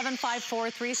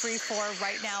 754-334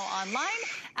 right now online.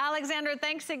 Alexandra,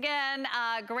 thanks again.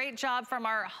 Great job from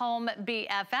our home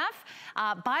BFF.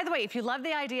 By the way, if you love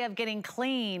the idea of getting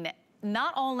clean,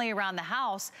 not only around the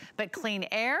house, but clean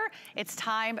air, it's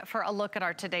time for a look at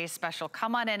our today's special.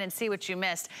 Come on in and see what you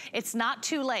missed. It's not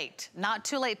too late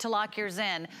to lock yours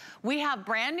in. We have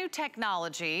brand new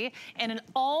technology and an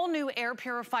all new air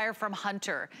purifier from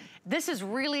Hunter. This is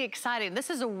really exciting.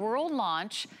 This is a world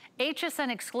launch,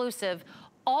 HSN exclusive,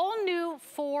 all new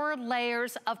 4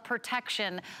 layers of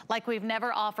protection like we've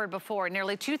never offered before.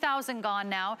 Nearly 2,000 gone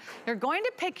now. You're going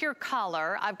to pick your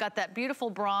color. I've got that beautiful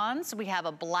bronze. We have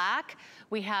a black.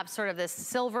 We have sort of this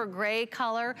silver gray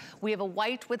color. We have a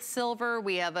white with silver.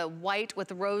 We have a white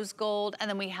with rose gold. And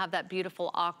then we have that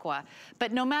beautiful aqua.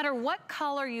 But no matter what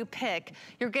color you pick,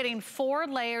 you're getting 4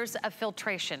 layers of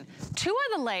filtration. 2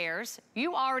 of the layers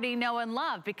you already know and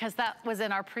love because that was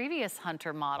in our previous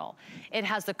Hunter model. It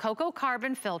has the cocoa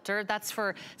carbon filter. That's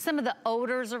for some of the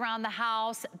odors around the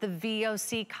house, the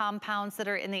VOC compounds that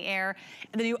are in the air.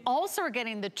 And then you also are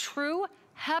getting the true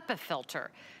HEPA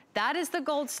filter. That is the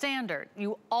gold standard.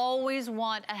 You always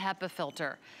want a HEPA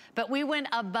filter. But we went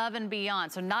above and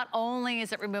beyond. So not only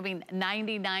is it removing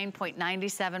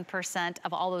 99.97%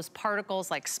 of all those particles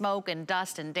like smoke and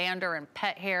dust and dander and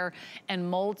pet hair and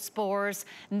mold spores,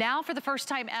 now for the first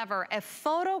time ever, a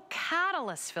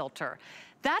photocatalyst filter.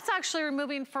 That's actually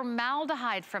removing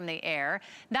formaldehyde from the air.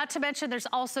 Not to mention there's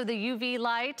also the UV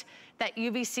light. That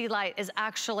UVC light is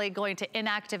actually going to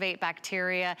inactivate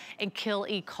bacteria and kill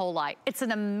E. coli. It's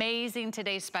an amazing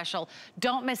today's special.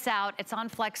 Don't miss out. It's on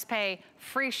FlexPay,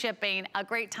 free shipping, a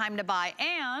great time to buy.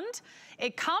 And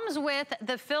it comes with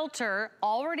the filter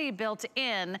already built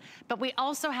in, but we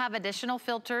also have additional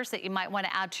filters that you might want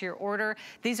to add to your order.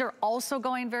 These are also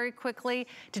going very quickly.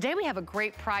 Today we have a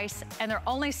great price and they're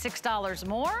only $6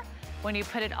 more when you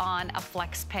put it on a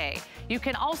FlexPay. You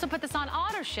can also put this on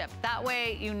auto ship. That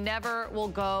way you never will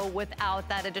go without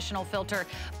that additional filter.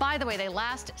 By the way, they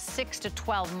last 6 to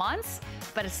 12 months,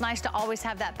 but it's nice to always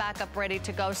have that backup ready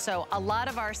to go. So a lot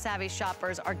of our savvy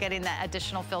shoppers are getting that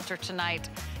additional filter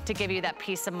tonight to give you that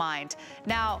peace of mind.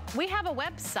 Now, we have a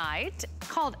website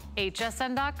called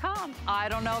hsn.com. I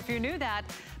don't know if you knew that,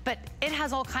 but it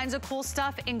has all kinds of cool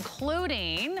stuff,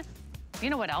 including, you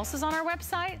know what else is on our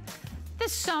website? The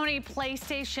Sony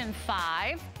PlayStation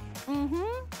 5.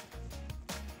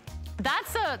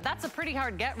 That's a pretty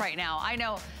hard get right now. I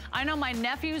know my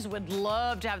nephews would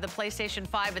love to have the PlayStation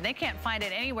 5 and they can't find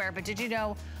it anywhere, but did you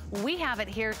know we have it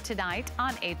here tonight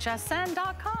on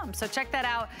hsn.com. So check that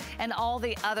out and all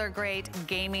the other great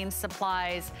gaming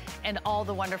supplies and all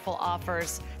the wonderful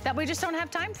offers that we just don't have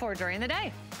time for during the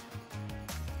day.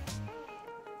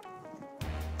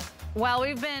 Well,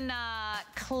 we've been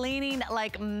cleaning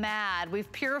like mad. We've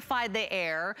purified the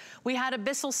air. We had a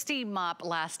Bissell steam mop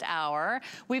last hour.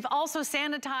 We've also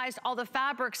sanitized all the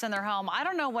fabrics in their home. I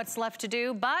don't know what's left to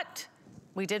do, but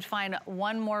we did find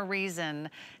one more reason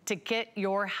to get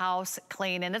your house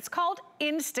clean, and it's called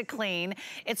InstaClean.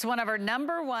 It's one of our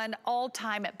 #1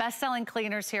 all-time best-selling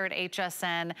cleaners here at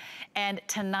HSN, and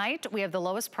tonight we have the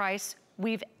lowest price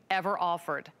we've ever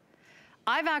offered.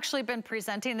 I've actually been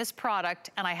presenting this product,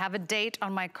 and I have a date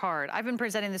on my card. I've been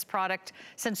presenting this product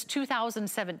since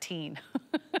 2017.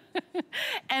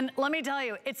 And let me tell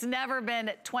you, it's never been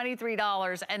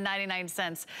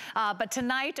 $23.99. But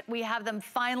tonight, we have them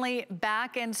finally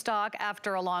back in stock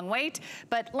after a long wait.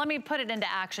 But let me put it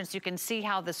into action so you can see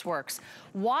how this works.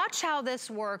 Watch how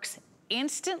this works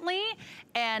instantly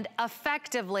and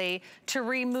effectively to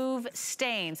remove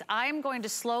stains. I'm going to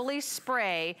slowly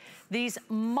spray these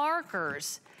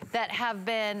markers that have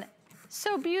been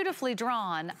so beautifully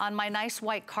drawn on my nice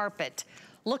white carpet.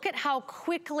 Look at how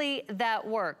quickly that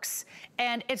works.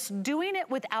 And it's doing it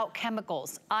without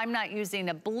chemicals. I'm not using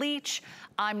a bleach.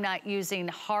 I'm not using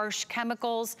harsh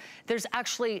chemicals. There's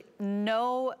actually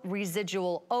no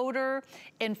residual odor.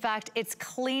 In fact, it's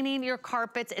cleaning your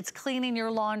carpets, it's cleaning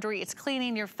your laundry, it's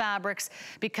cleaning your fabrics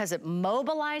because it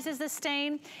mobilizes the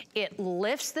stain, it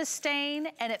lifts the stain,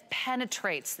 and it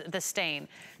penetrates the stain.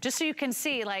 Just so you can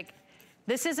see, like,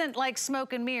 this isn't like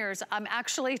smoke and mirrors. I'm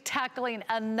actually tackling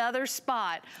another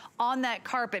spot on that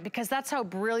carpet because that's how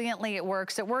brilliantly it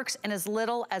works. It works in as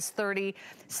little as 30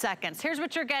 seconds. Here's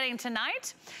what you're getting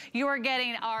tonight. You are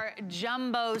getting our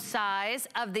jumbo size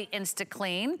of the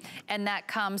InstaClean, and that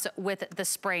comes with the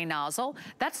spray nozzle.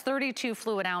 That's 32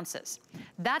 fluid ounces.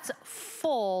 That's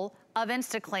full of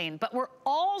InstaClean, but we're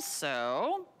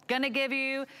also gonna give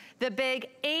you the big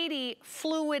 80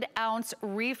 fluid ounce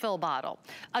refill bottle,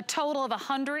 a total of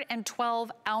 112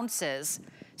 ounces.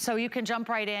 So you can jump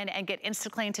right in and get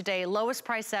InstaClean today, lowest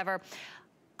price ever.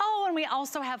 Oh, and we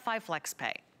also have 5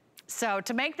 FlexPay. So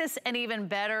to make this an even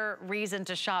better reason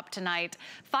to shop tonight,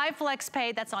 5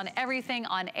 FlexPay, that's on everything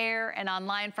on air and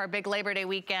online for our big Labor Day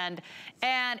weekend.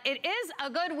 And it is a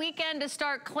good weekend to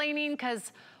start cleaning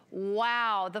because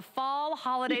wow, the fall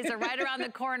holidays are right around the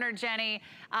corner, Jenny.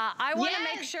 I want to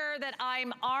make sure that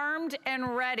I'm armed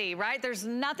and ready, right? There's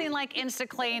nothing like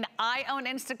InstaClean. I own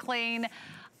InstaClean.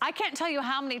 I can't tell you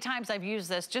how many times I've used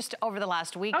this just over the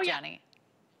last week, Jenny.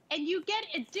 and you get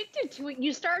addicted to it.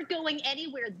 You start going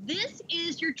anywhere. This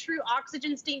is your true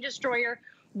oxygen stain destroyer.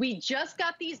 We just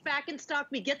got these back in stock.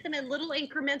 We get them in little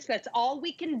increments. That's all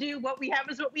we can do. What we have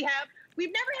is what we have.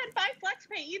 We've never had 5 flex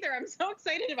pay either. I'm so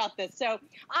excited about this. So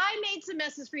I made some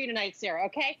messes for you tonight, Sarah,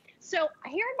 okay? So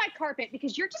here in my carpet,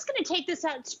 because you're just gonna take this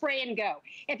out and spray and go.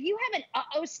 If you have an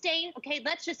uh-oh stain, okay,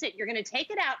 that's just it. You're gonna take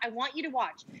it out. I want you to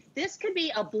watch. This could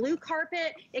be a blue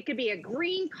carpet. It could be a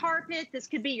green carpet. This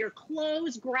could be your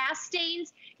clothes, grass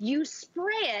stains. You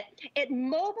spray it. It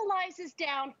mobilizes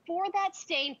down for that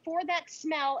stain, for that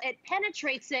smell. It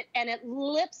penetrates it, and it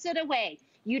lifts it away.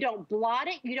 You don't blot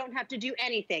it. You don't have to do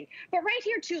anything. But right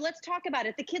here, too, let's talk about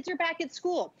it. The kids are back at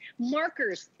school.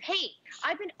 Markers, paint.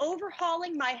 I've been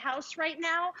overhauling my house right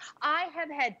now. I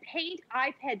have had paint.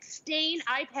 I've had stain.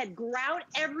 I've had grout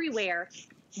everywhere.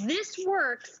 This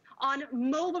works on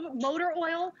motor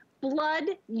oil, blood,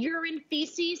 urine,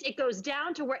 feces. It goes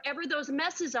down to wherever those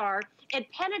messes are.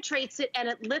 It penetrates it, and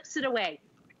it lifts it away.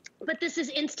 But this is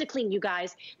InstaClean, you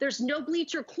guys. There's no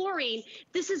bleach or chlorine.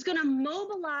 This is gonna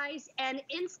mobilize and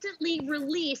instantly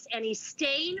release any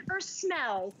stain or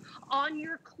smell on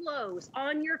your clothes,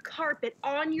 on your carpet,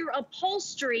 on your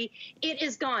upholstery. It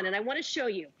is gone, and I wanna show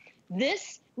you.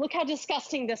 This, look how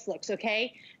disgusting this looks,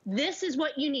 okay? This is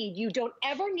what you need. You don't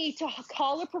ever need to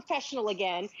call a professional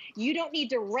again. You don't need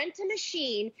to rent a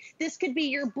machine. This could be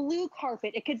your blue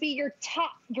carpet. It could be your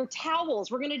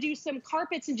towels. We're gonna do some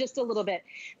carpets in just a little bit.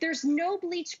 There's no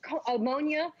bleach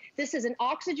ammonia. This is an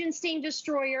oxygen stain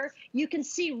destroyer. You can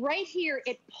see right here,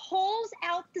 it pulls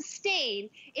out the stain.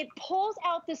 It pulls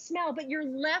out the smell, but you're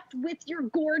left with your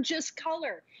gorgeous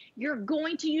color. You're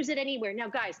going to use it anywhere. Now,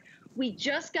 guys, we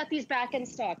just got these back in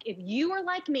stock. If you are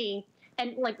like me,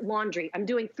 and like laundry, I'm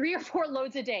doing 3 or 4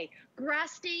 loads a day.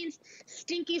 Grass stains,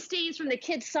 stinky stains from the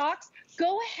kids' socks.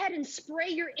 Go ahead and spray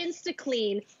your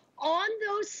InstaClean on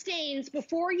those stains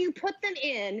before you put them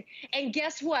in. And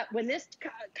guess what? When this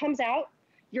comes out,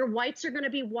 your whites are gonna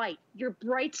be white. Your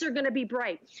brights are gonna be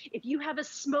bright. If you have a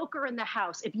smoker in the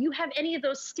house, if you have any of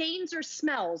those stains or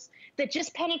smells that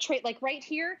just penetrate, like right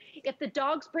here, if the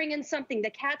dogs bring in something, the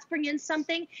cats bring in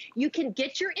something, you can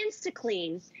get your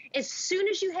InstaClean as soon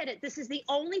as you hit it. This is the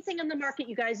only thing on the market,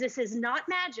 you guys. This is not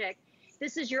magic.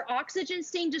 This is your oxygen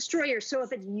stain destroyer. So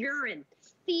if it's urine,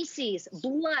 feces,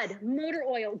 blood, motor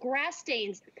oil, grass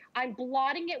stains, I'm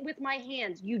blotting it with my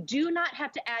hands. You do not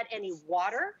have to add any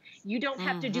water. You don't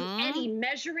have to do any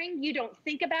measuring. You don't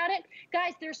think about it.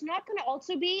 Guys, there's not gonna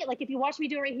also be, like if you watch me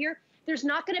do it right here, there's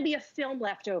not gonna be a film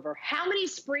left over. How many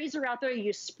sprays are out there?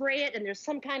 You spray it and there's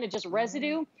some kind of just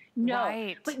residue? No,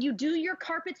 right. But you do your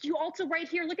carpets. You also right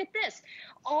here, look at this.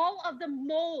 All of the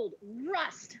mold,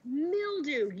 rust,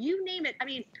 mildew, you name it. I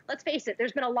mean, let's face it,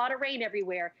 there's been a lot of rain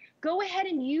everywhere. Go ahead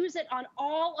and use it on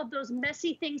all of those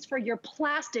messy things for your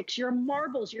plastics, your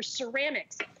marbles, your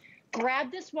ceramics.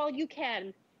 Grab this while you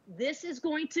can. This is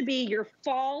going to be your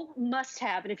fall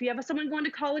must-have. And if you have someone going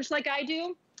to college like I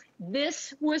do,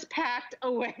 this was packed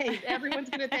away. Everyone's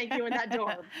gonna thank you in that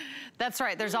dorm. That's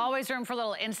right, there's always room for a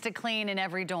little InstaClean in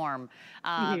every dorm.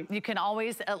 You can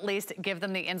always at least give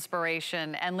them the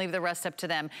inspiration and leave the rest up to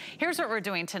them. Here's what we're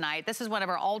doing tonight. This is one of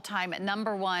our all-time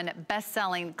 #1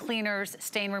 best-selling cleaners,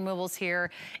 stain removals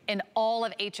here in all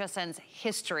of HSN's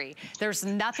history. There's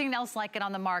nothing else like it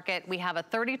on the market. We have a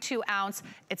 32 ounce,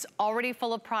 it's already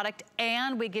full of product,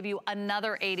 and we give you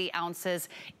another 80 ounces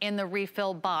in the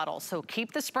refill bottle. So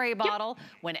keep the spray bottle.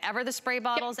 Whenever the spray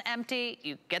bottle's empty,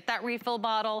 you get that refill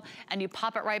bottle and you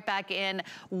pop it right back in.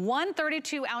 One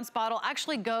 32 ounce bottle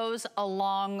actually goes a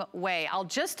long way. I'll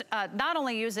just not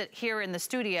only use it here in the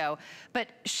studio, but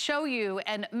show you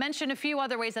and mention a few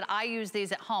other ways that I use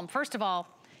these at home. First of all,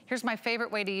 here's my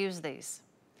favorite way to use these.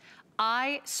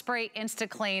 I spray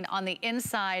InstaClean on the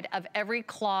inside of every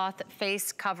cloth,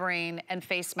 face covering, and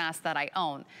face mask that I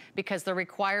own because they're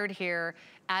required here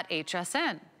at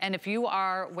HSN. And if you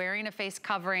are wearing a face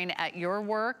covering at your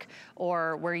work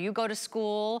or where you go to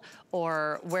school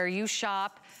or where you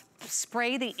shop,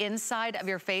 spray the inside of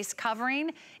your face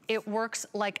covering. It works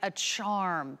like a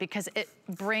charm because it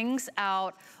brings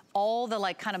out all the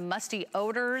like kind of musty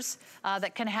odors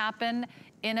that can happen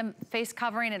in a face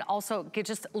covering, and also it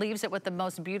just leaves it with the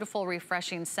most beautiful,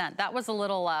 refreshing scent. That was a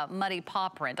little muddy paw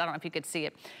print. I don't know if you could see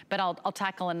it, but I'll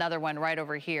tackle another one right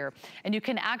over here. And you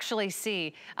can actually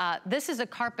see, this is a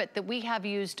carpet that we have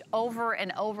used over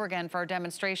and over again for our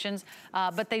demonstrations,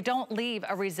 but they don't leave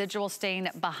a residual stain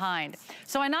behind.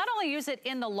 So I not only use it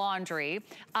in the laundry,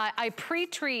 I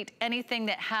pre-treat anything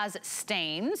that has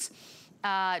stains.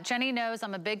 Jenny knows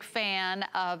I'm a big fan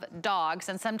of dogs,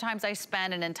 and sometimes I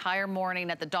spend an entire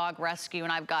morning at the dog rescue,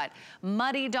 and I've got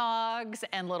muddy dogs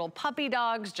and little puppy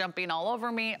dogs jumping all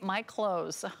over me. My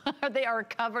clothes, they are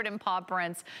covered in paw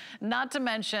prints, not to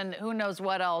mention who knows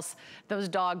what else those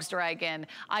dogs drag in.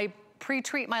 I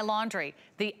pre-treat my laundry.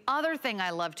 The other thing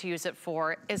I love to use it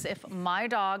for is if my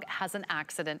dog has an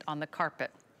accident on the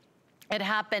carpet. It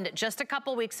happened just a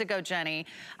couple weeks ago, Jenny.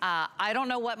 I don't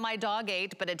know what my dog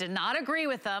ate, but it did not agree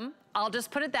with them. I'll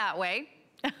just put it that way.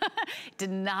 Did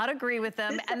not agree with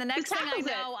them. And the next thing I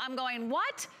know, I'm going,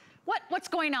 what? What's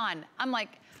going on? I'm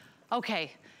like,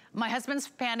 okay. My husband's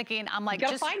panicking. I'm like,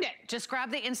 just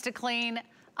grab the InstaClean.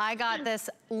 I got this.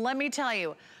 Let me tell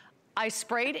you, I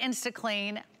sprayed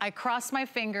InstaClean. I crossed my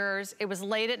fingers. It was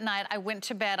late at night. I went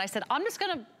to bed. I said, I'm just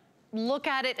gonna look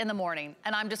at it in the morning,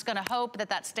 and I'm just gonna hope that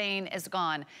that stain is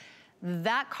gone.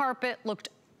 That carpet looked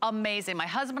amazing. My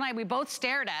husband and I, we both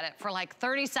stared at it for like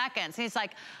 30 seconds. He's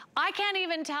like, I can't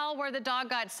even tell where the dog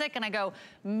got sick. And I go,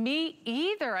 me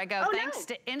either. I go, thanks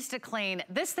to InstaClean,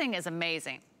 this thing is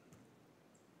amazing.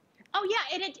 Oh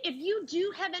yeah, and if you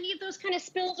do have any of those kind of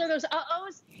spills or those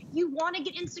uh-ohs, you want to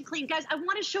get InstaClean. Guys, I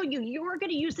want to show you, you're going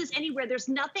to use this anywhere. There's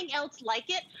nothing else like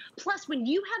it. Plus, when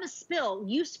you have a spill,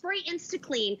 you spray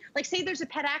InstaClean. Like say there's a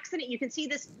pet accident, you can see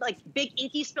this like big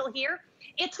inky spill here.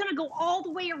 It's going to go all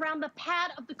the way around the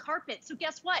pad of the carpet. So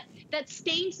guess what? That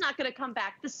stain's not going to come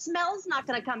back. The smell's not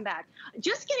going to come back.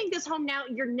 Just getting this home now,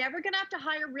 you're never going to have to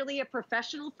hire really a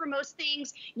professional for most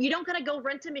things. You don't got to go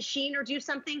rent a machine or do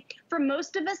something. For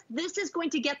most of us, this is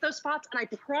going to get those spots. And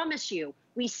I promise you,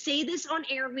 we say this on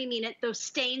air, we mean it, those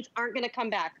stains aren't going to come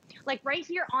back. Like right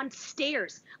here on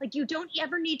stairs, like you don't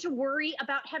ever need to worry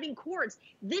about having cords.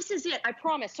 This is it, I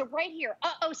promise. So right here,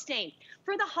 uh-oh stain.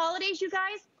 For the holidays, you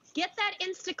guys, get that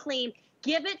InstaClean,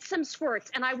 give it some squirts.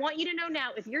 And I want you to know now,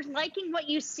 if you're liking what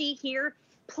you see here,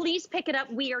 please pick it up.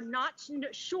 We are not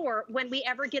sure when we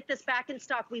ever get this back in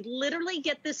stock. We literally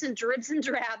get this in dribs and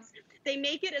drabs. They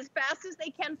make it as fast as they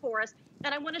can for us.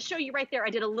 And I want to show you right there. I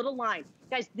did a little line.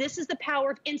 Guys, this is the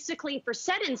power of InstaClean for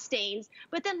set-in stains.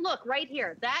 But then look right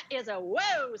here. That is a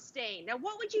whoa stain. Now,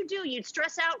 what would you do? You'd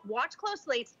stress out, watch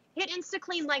closely, hit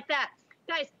InstaClean like that.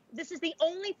 Guys, this is the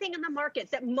only thing in the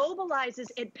market that mobilizes,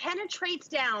 it penetrates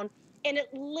down, and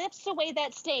it lifts away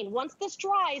that stain. Once this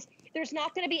dries, there's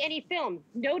not going to be any film.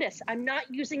 Notice, I'm not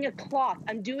using a cloth.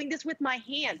 I'm doing this with my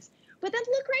hands. But then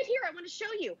look right here. I want to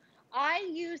show you. I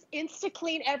use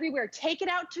InstaClean everywhere. Take it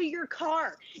out to your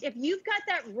car. If you've got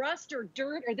that rust or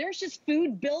dirt or there's just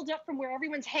food buildup from where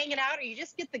everyone's hanging out or you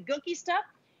just get the gooky stuff,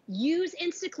 use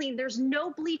InstaClean. There's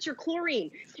no bleach or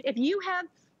chlorine. If you have,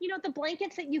 you know, the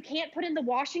blankets that you can't put in the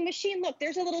washing machine, look,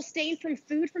 there's a little stain from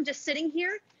food from just sitting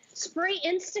here. Spray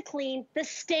InstaClean. The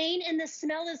stain and the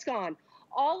smell is gone.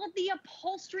 All of the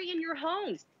upholstery in your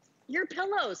homes. Your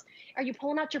pillows. Are you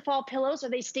pulling out your fall pillows? Are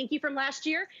they stinky from last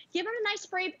year? Give them a nice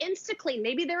spray of InstaClean.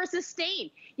 Maybe there is a stain.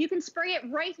 You can spray it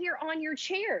right here on your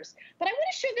chairs. But I want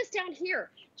to show this down here.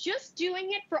 Just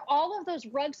doing it for all of those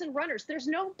rugs and runners. There's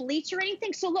no bleach or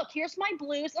anything. So look, here's my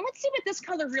blues. And let's see what this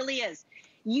color really is.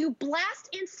 You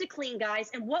blast InstaClean,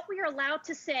 guys, and what we are allowed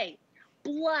to say,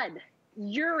 blood,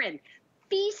 urine,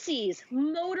 feces,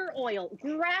 motor oil,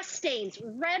 grass stains,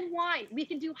 red wine. We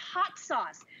can do hot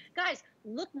sauce. Guys,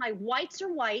 look, my whites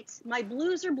are whites, my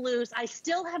blues are blues. I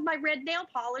still have my red nail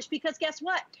polish because guess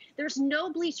what? There's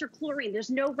no bleach or chlorine. There's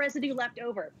no residue left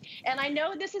over. And I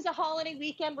know this is a holiday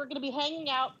weekend. We're going to be hanging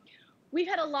out. We've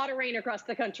had a lot of rain across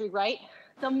the country, right?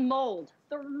 The mold,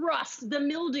 the rust, the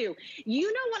mildew.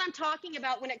 You know what I'm talking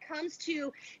about when it comes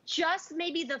to just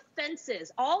maybe the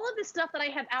fences, all of the stuff that I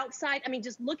have outside. I mean,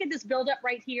 just look at this buildup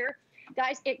right here.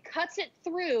 Guys, it cuts it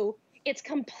through. It's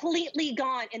completely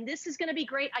gone. And this is going to be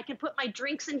great. I can put my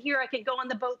drinks in here. I can go on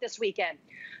the boat this weekend.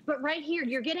 But right here,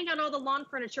 you're getting out all the lawn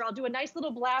furniture. I'll do a nice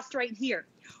little blast right here.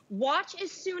 Watch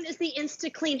as soon as the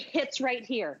InstaClean hits right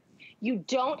here. You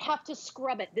don't have to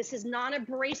scrub it. This is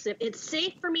non-abrasive. It's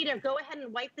safe for me to go ahead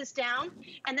and wipe this down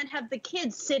and then have the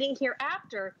kids sitting here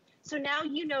after. So now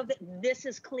you know that this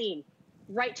is clean.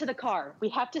 Right to the car. We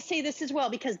have to say this as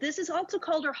well because this is also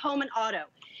called our home and auto.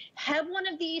 Have one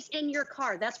of these in your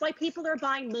car. That's why people are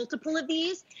buying multiple of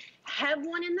these. Have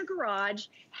one in the garage.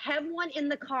 Have one in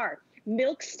the car.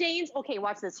 Milk stains. Okay,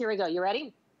 watch this. Here we go. You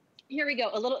ready? Here we go.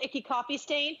 A little icky coffee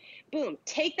stain. Boom.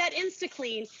 Take that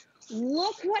InstaClean.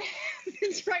 Look what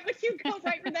happens right when you go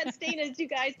right where that stain is, you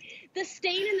guys. The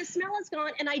stain and the smell is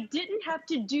gone, and I didn't have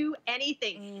to do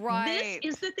anything. Right.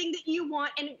 This is the thing that you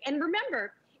want. And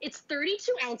remember, it's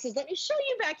 32 ounces. Let me show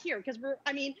you back here because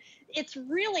I mean, it's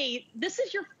really, this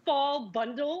is your fall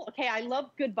bundle. Okay, I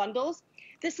love good bundles.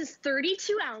 This is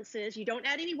 32 ounces. You don't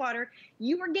add any water.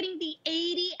 You are getting the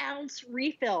 80-ounce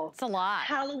refill. It's a lot.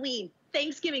 Halloween,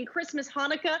 Thanksgiving, Christmas,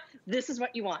 Hanukkah, this is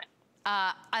what you want.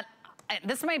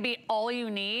 This might be all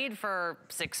you need for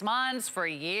 6 months, for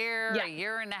a year, Yeah. a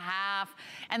year and a half.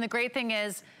 And the great thing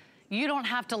is, you don't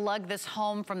have to lug this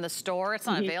home from the store. It's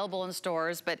not available in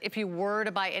stores, but if you were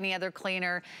to buy any other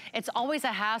cleaner, it's always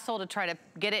a hassle to try to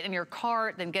get it in your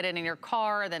cart, then get it in your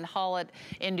car, then haul it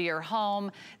into your home.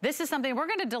 This is something we're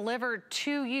gonna deliver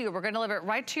to you. We're gonna deliver it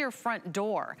right to your front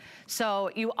door.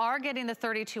 So you are getting the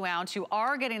 32 ounce, you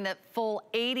are getting the full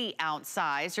 80 ounce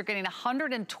size, you're getting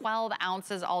 112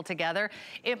 ounces altogether.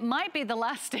 It might be the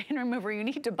last stain remover you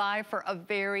need to buy for a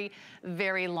very,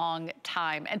 very long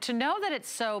time. And to know that it's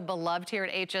so beloved here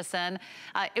at HSN.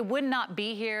 It would not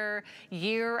be here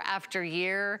year after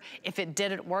year if it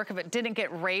didn't work, if it didn't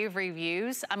get rave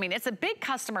reviews. I mean, it's a big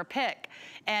customer pick.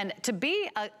 And to be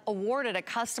awarded a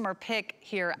customer pick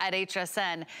here at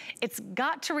HSN, it's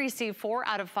got to receive 4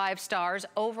 out of 5 stars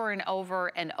over and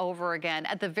over and over again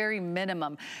at the very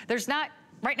minimum. There's not,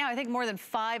 right now, I think more than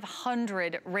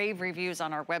 500 rave reviews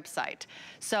on our website.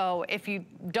 So if you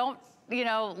don't, you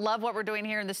know, love what we're doing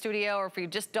here in the studio, or if you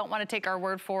just don't want to take our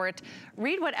word for it,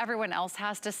 read what everyone else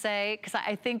has to say, because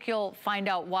I think you'll find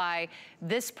out why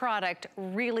this product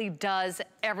really does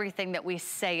everything that we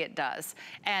say it does.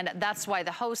 And that's why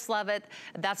the hosts love it.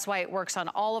 That's why it works on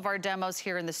all of our demos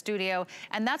here in the studio.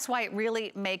 And that's why it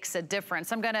really makes a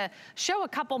difference. I'm going to show a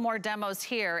couple more demos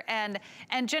here. And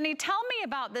Jenny, tell me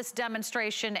about this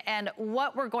demonstration and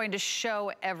what we're going to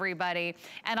show everybody.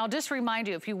 And I'll just remind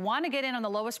you, if you want to get in on the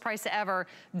lowest price ever,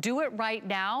 do it right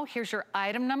now. Here's your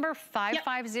item number,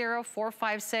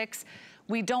 550456.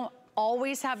 We don't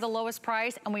always have the lowest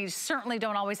price, and we certainly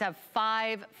don't always have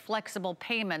 5 flexible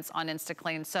payments on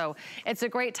InstaClean. So it's a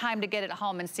great time to get it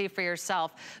home and see for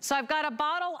yourself. So I've got a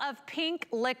bottle of pink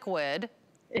liquid.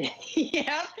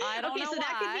 Yep. I don't know so why.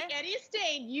 that could be any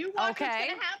stain. You watch what's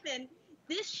gonna happen.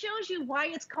 This shows you why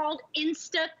it's called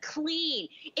InstaClean.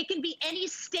 It can be any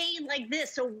stain like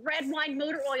this. So red wine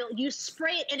motor oil, you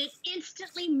spray it and it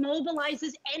instantly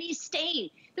mobilizes any stain.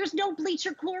 There's no bleach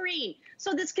or chlorine.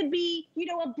 So this could be, you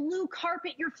know, a blue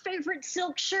carpet, your favorite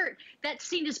silk shirt. That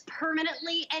stain is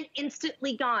permanently and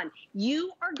instantly gone.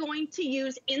 You are going to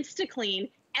use InstaClean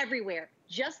everywhere.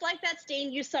 Just like that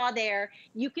stain you saw there,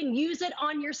 you can use it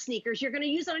on your sneakers. You're gonna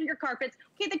use it on your carpets.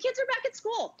 Okay, the kids are back at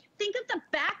school. Think of the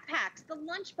backpacks, the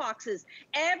lunch boxes.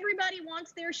 Everybody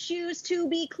wants their shoes to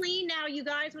be clean now, you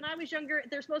guys. When I was younger,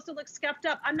 they're supposed to look scuffed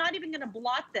up. I'm not even gonna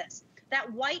blot this.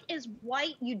 That white is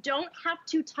white. You don't have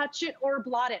to touch it or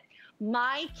blot it.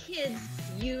 My kids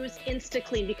use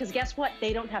InstaClean because guess what?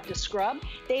 They don't have to scrub.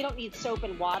 They don't need soap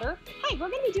and water. Hey, we're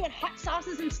gonna be doing hot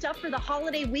sauces and stuff for the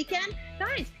holiday weekend.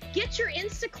 Guys, get your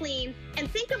InstaClean and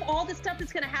think of all the stuff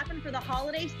that's gonna happen for the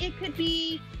holidays. It could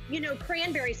be, you know,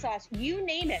 cranberry sauce, you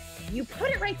name it. You put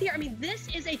it right there. I mean, this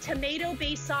is a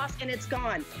tomato-based sauce and it's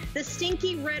gone. The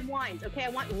stinky red wines. Okay,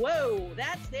 whoa,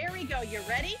 there we go. You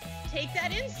ready? Take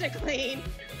that InstaClean,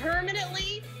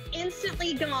 permanently,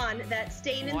 instantly gone. That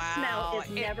stain and smell is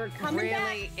never coming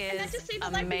back. It really is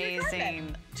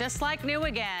amazing. Just like new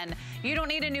again. You don't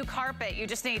need a new carpet. You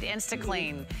just need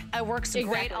InstaClean. It works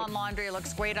great on laundry. It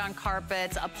looks great on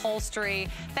carpets, upholstery.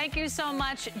 Thank you so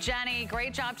much, Jenny.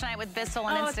 Great job tonight with Bissell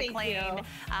and InstaClean.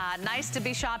 Nice to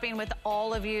be shopping with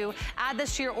all of you. Add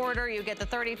this to your order. You get the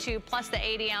 32 plus the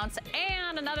 80 ounce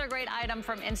and another great item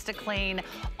from InstaClean.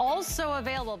 Also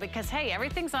available because, hey,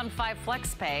 everything's on 5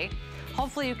 Flex Pay.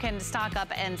 Hopefully you can stock up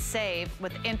and save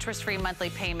with interest-free monthly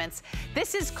payments.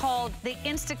 This is called the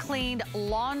InstaClean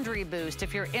Laundry Boost.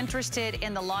 If you're interested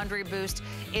in the Laundry Boost,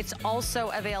 it's also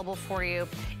available for you.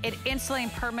 It instantly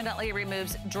and permanently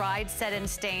removes dried set-in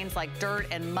stains like dirt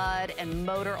and mud and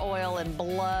motor oil and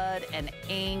blood and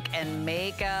ink and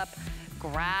makeup,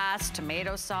 grass,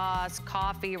 tomato sauce,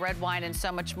 coffee, red wine, and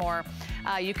so much more.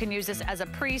 You can use this as a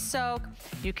pre-soak.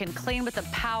 You can clean with the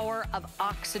power of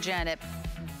oxygen. It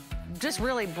just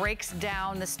really breaks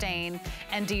down the stain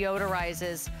and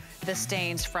deodorizes the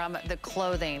stains from the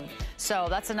clothing. So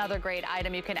that's another great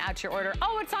item you can add to your order.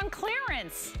 Oh, it's on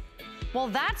clearance. Well,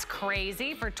 that's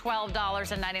crazy for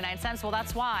 $12.99. Well,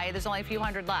 that's why there's only a few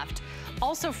hundred left.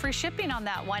 Also free shipping on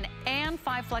that one and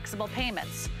 5 flexible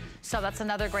payments. So that's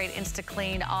another great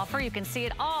InstaClean offer. You can see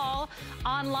it all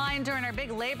online during our big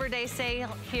Labor Day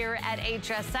sale here at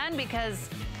HSN because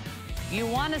you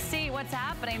want to see what's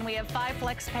happening. We have 5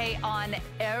 Flex Pay on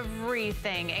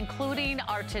everything, including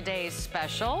our today's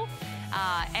special.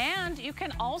 And you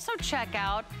can also check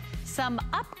out Some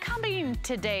upcoming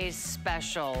today's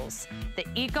specials. The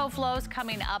EcoFlow's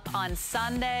coming up on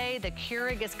Sunday. The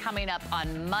Keurig is coming up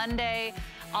on Monday.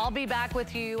 I'll be back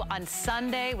with you on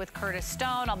Sunday with Curtis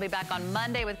Stone. I'll be back on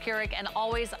Monday with Keurig, and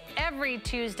always every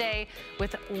Tuesday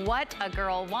with What a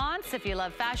Girl Wants. If you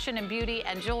love fashion and beauty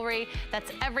and jewelry,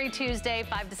 that's every Tuesday,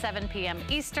 5 to 7 p.m.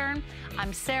 Eastern.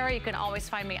 I'm Sarah. You can always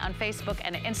find me on Facebook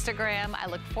and Instagram. I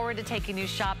look forward to taking you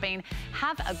shopping.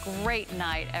 Have a great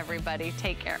night, everybody.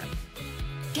 Take care.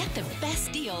 Get the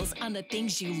best deals on the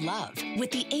things you love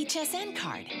with the HSN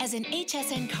card. As an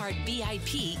HSN card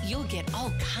VIP, you'll get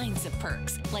all kinds of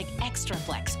perks like Extra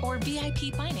Flex or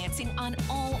VIP financing on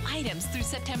all items through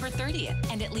September 30th,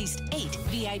 and at least 8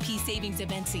 VIP savings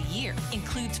events a year.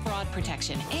 Includes fraud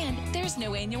protection, and there's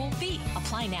no annual fee.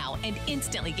 Apply now and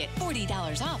instantly get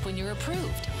 $40 off when you're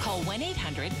approved. Call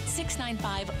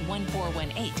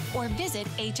 1-800-695-1418 or visit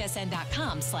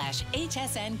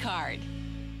hsn.com/HSN card.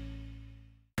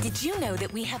 Did you know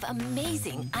that we have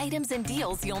amazing items and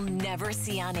deals you'll never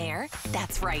see on air?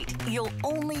 That's right. You'll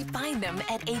only find them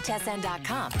at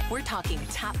hsn.com. We're talking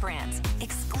top brands,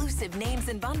 exclusive names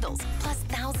and bundles, plus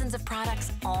thousands of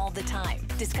products all the time.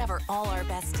 Discover all our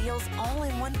best deals all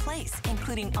in one place,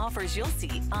 including offers you'll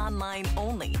see online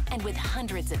only. And with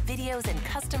hundreds of videos and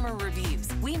customer reviews,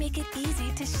 we make it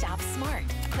easy to shop smart.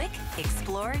 Click,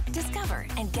 explore, discover,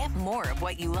 and get more of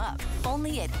what you love.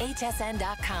 Only at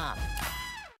hsn.com.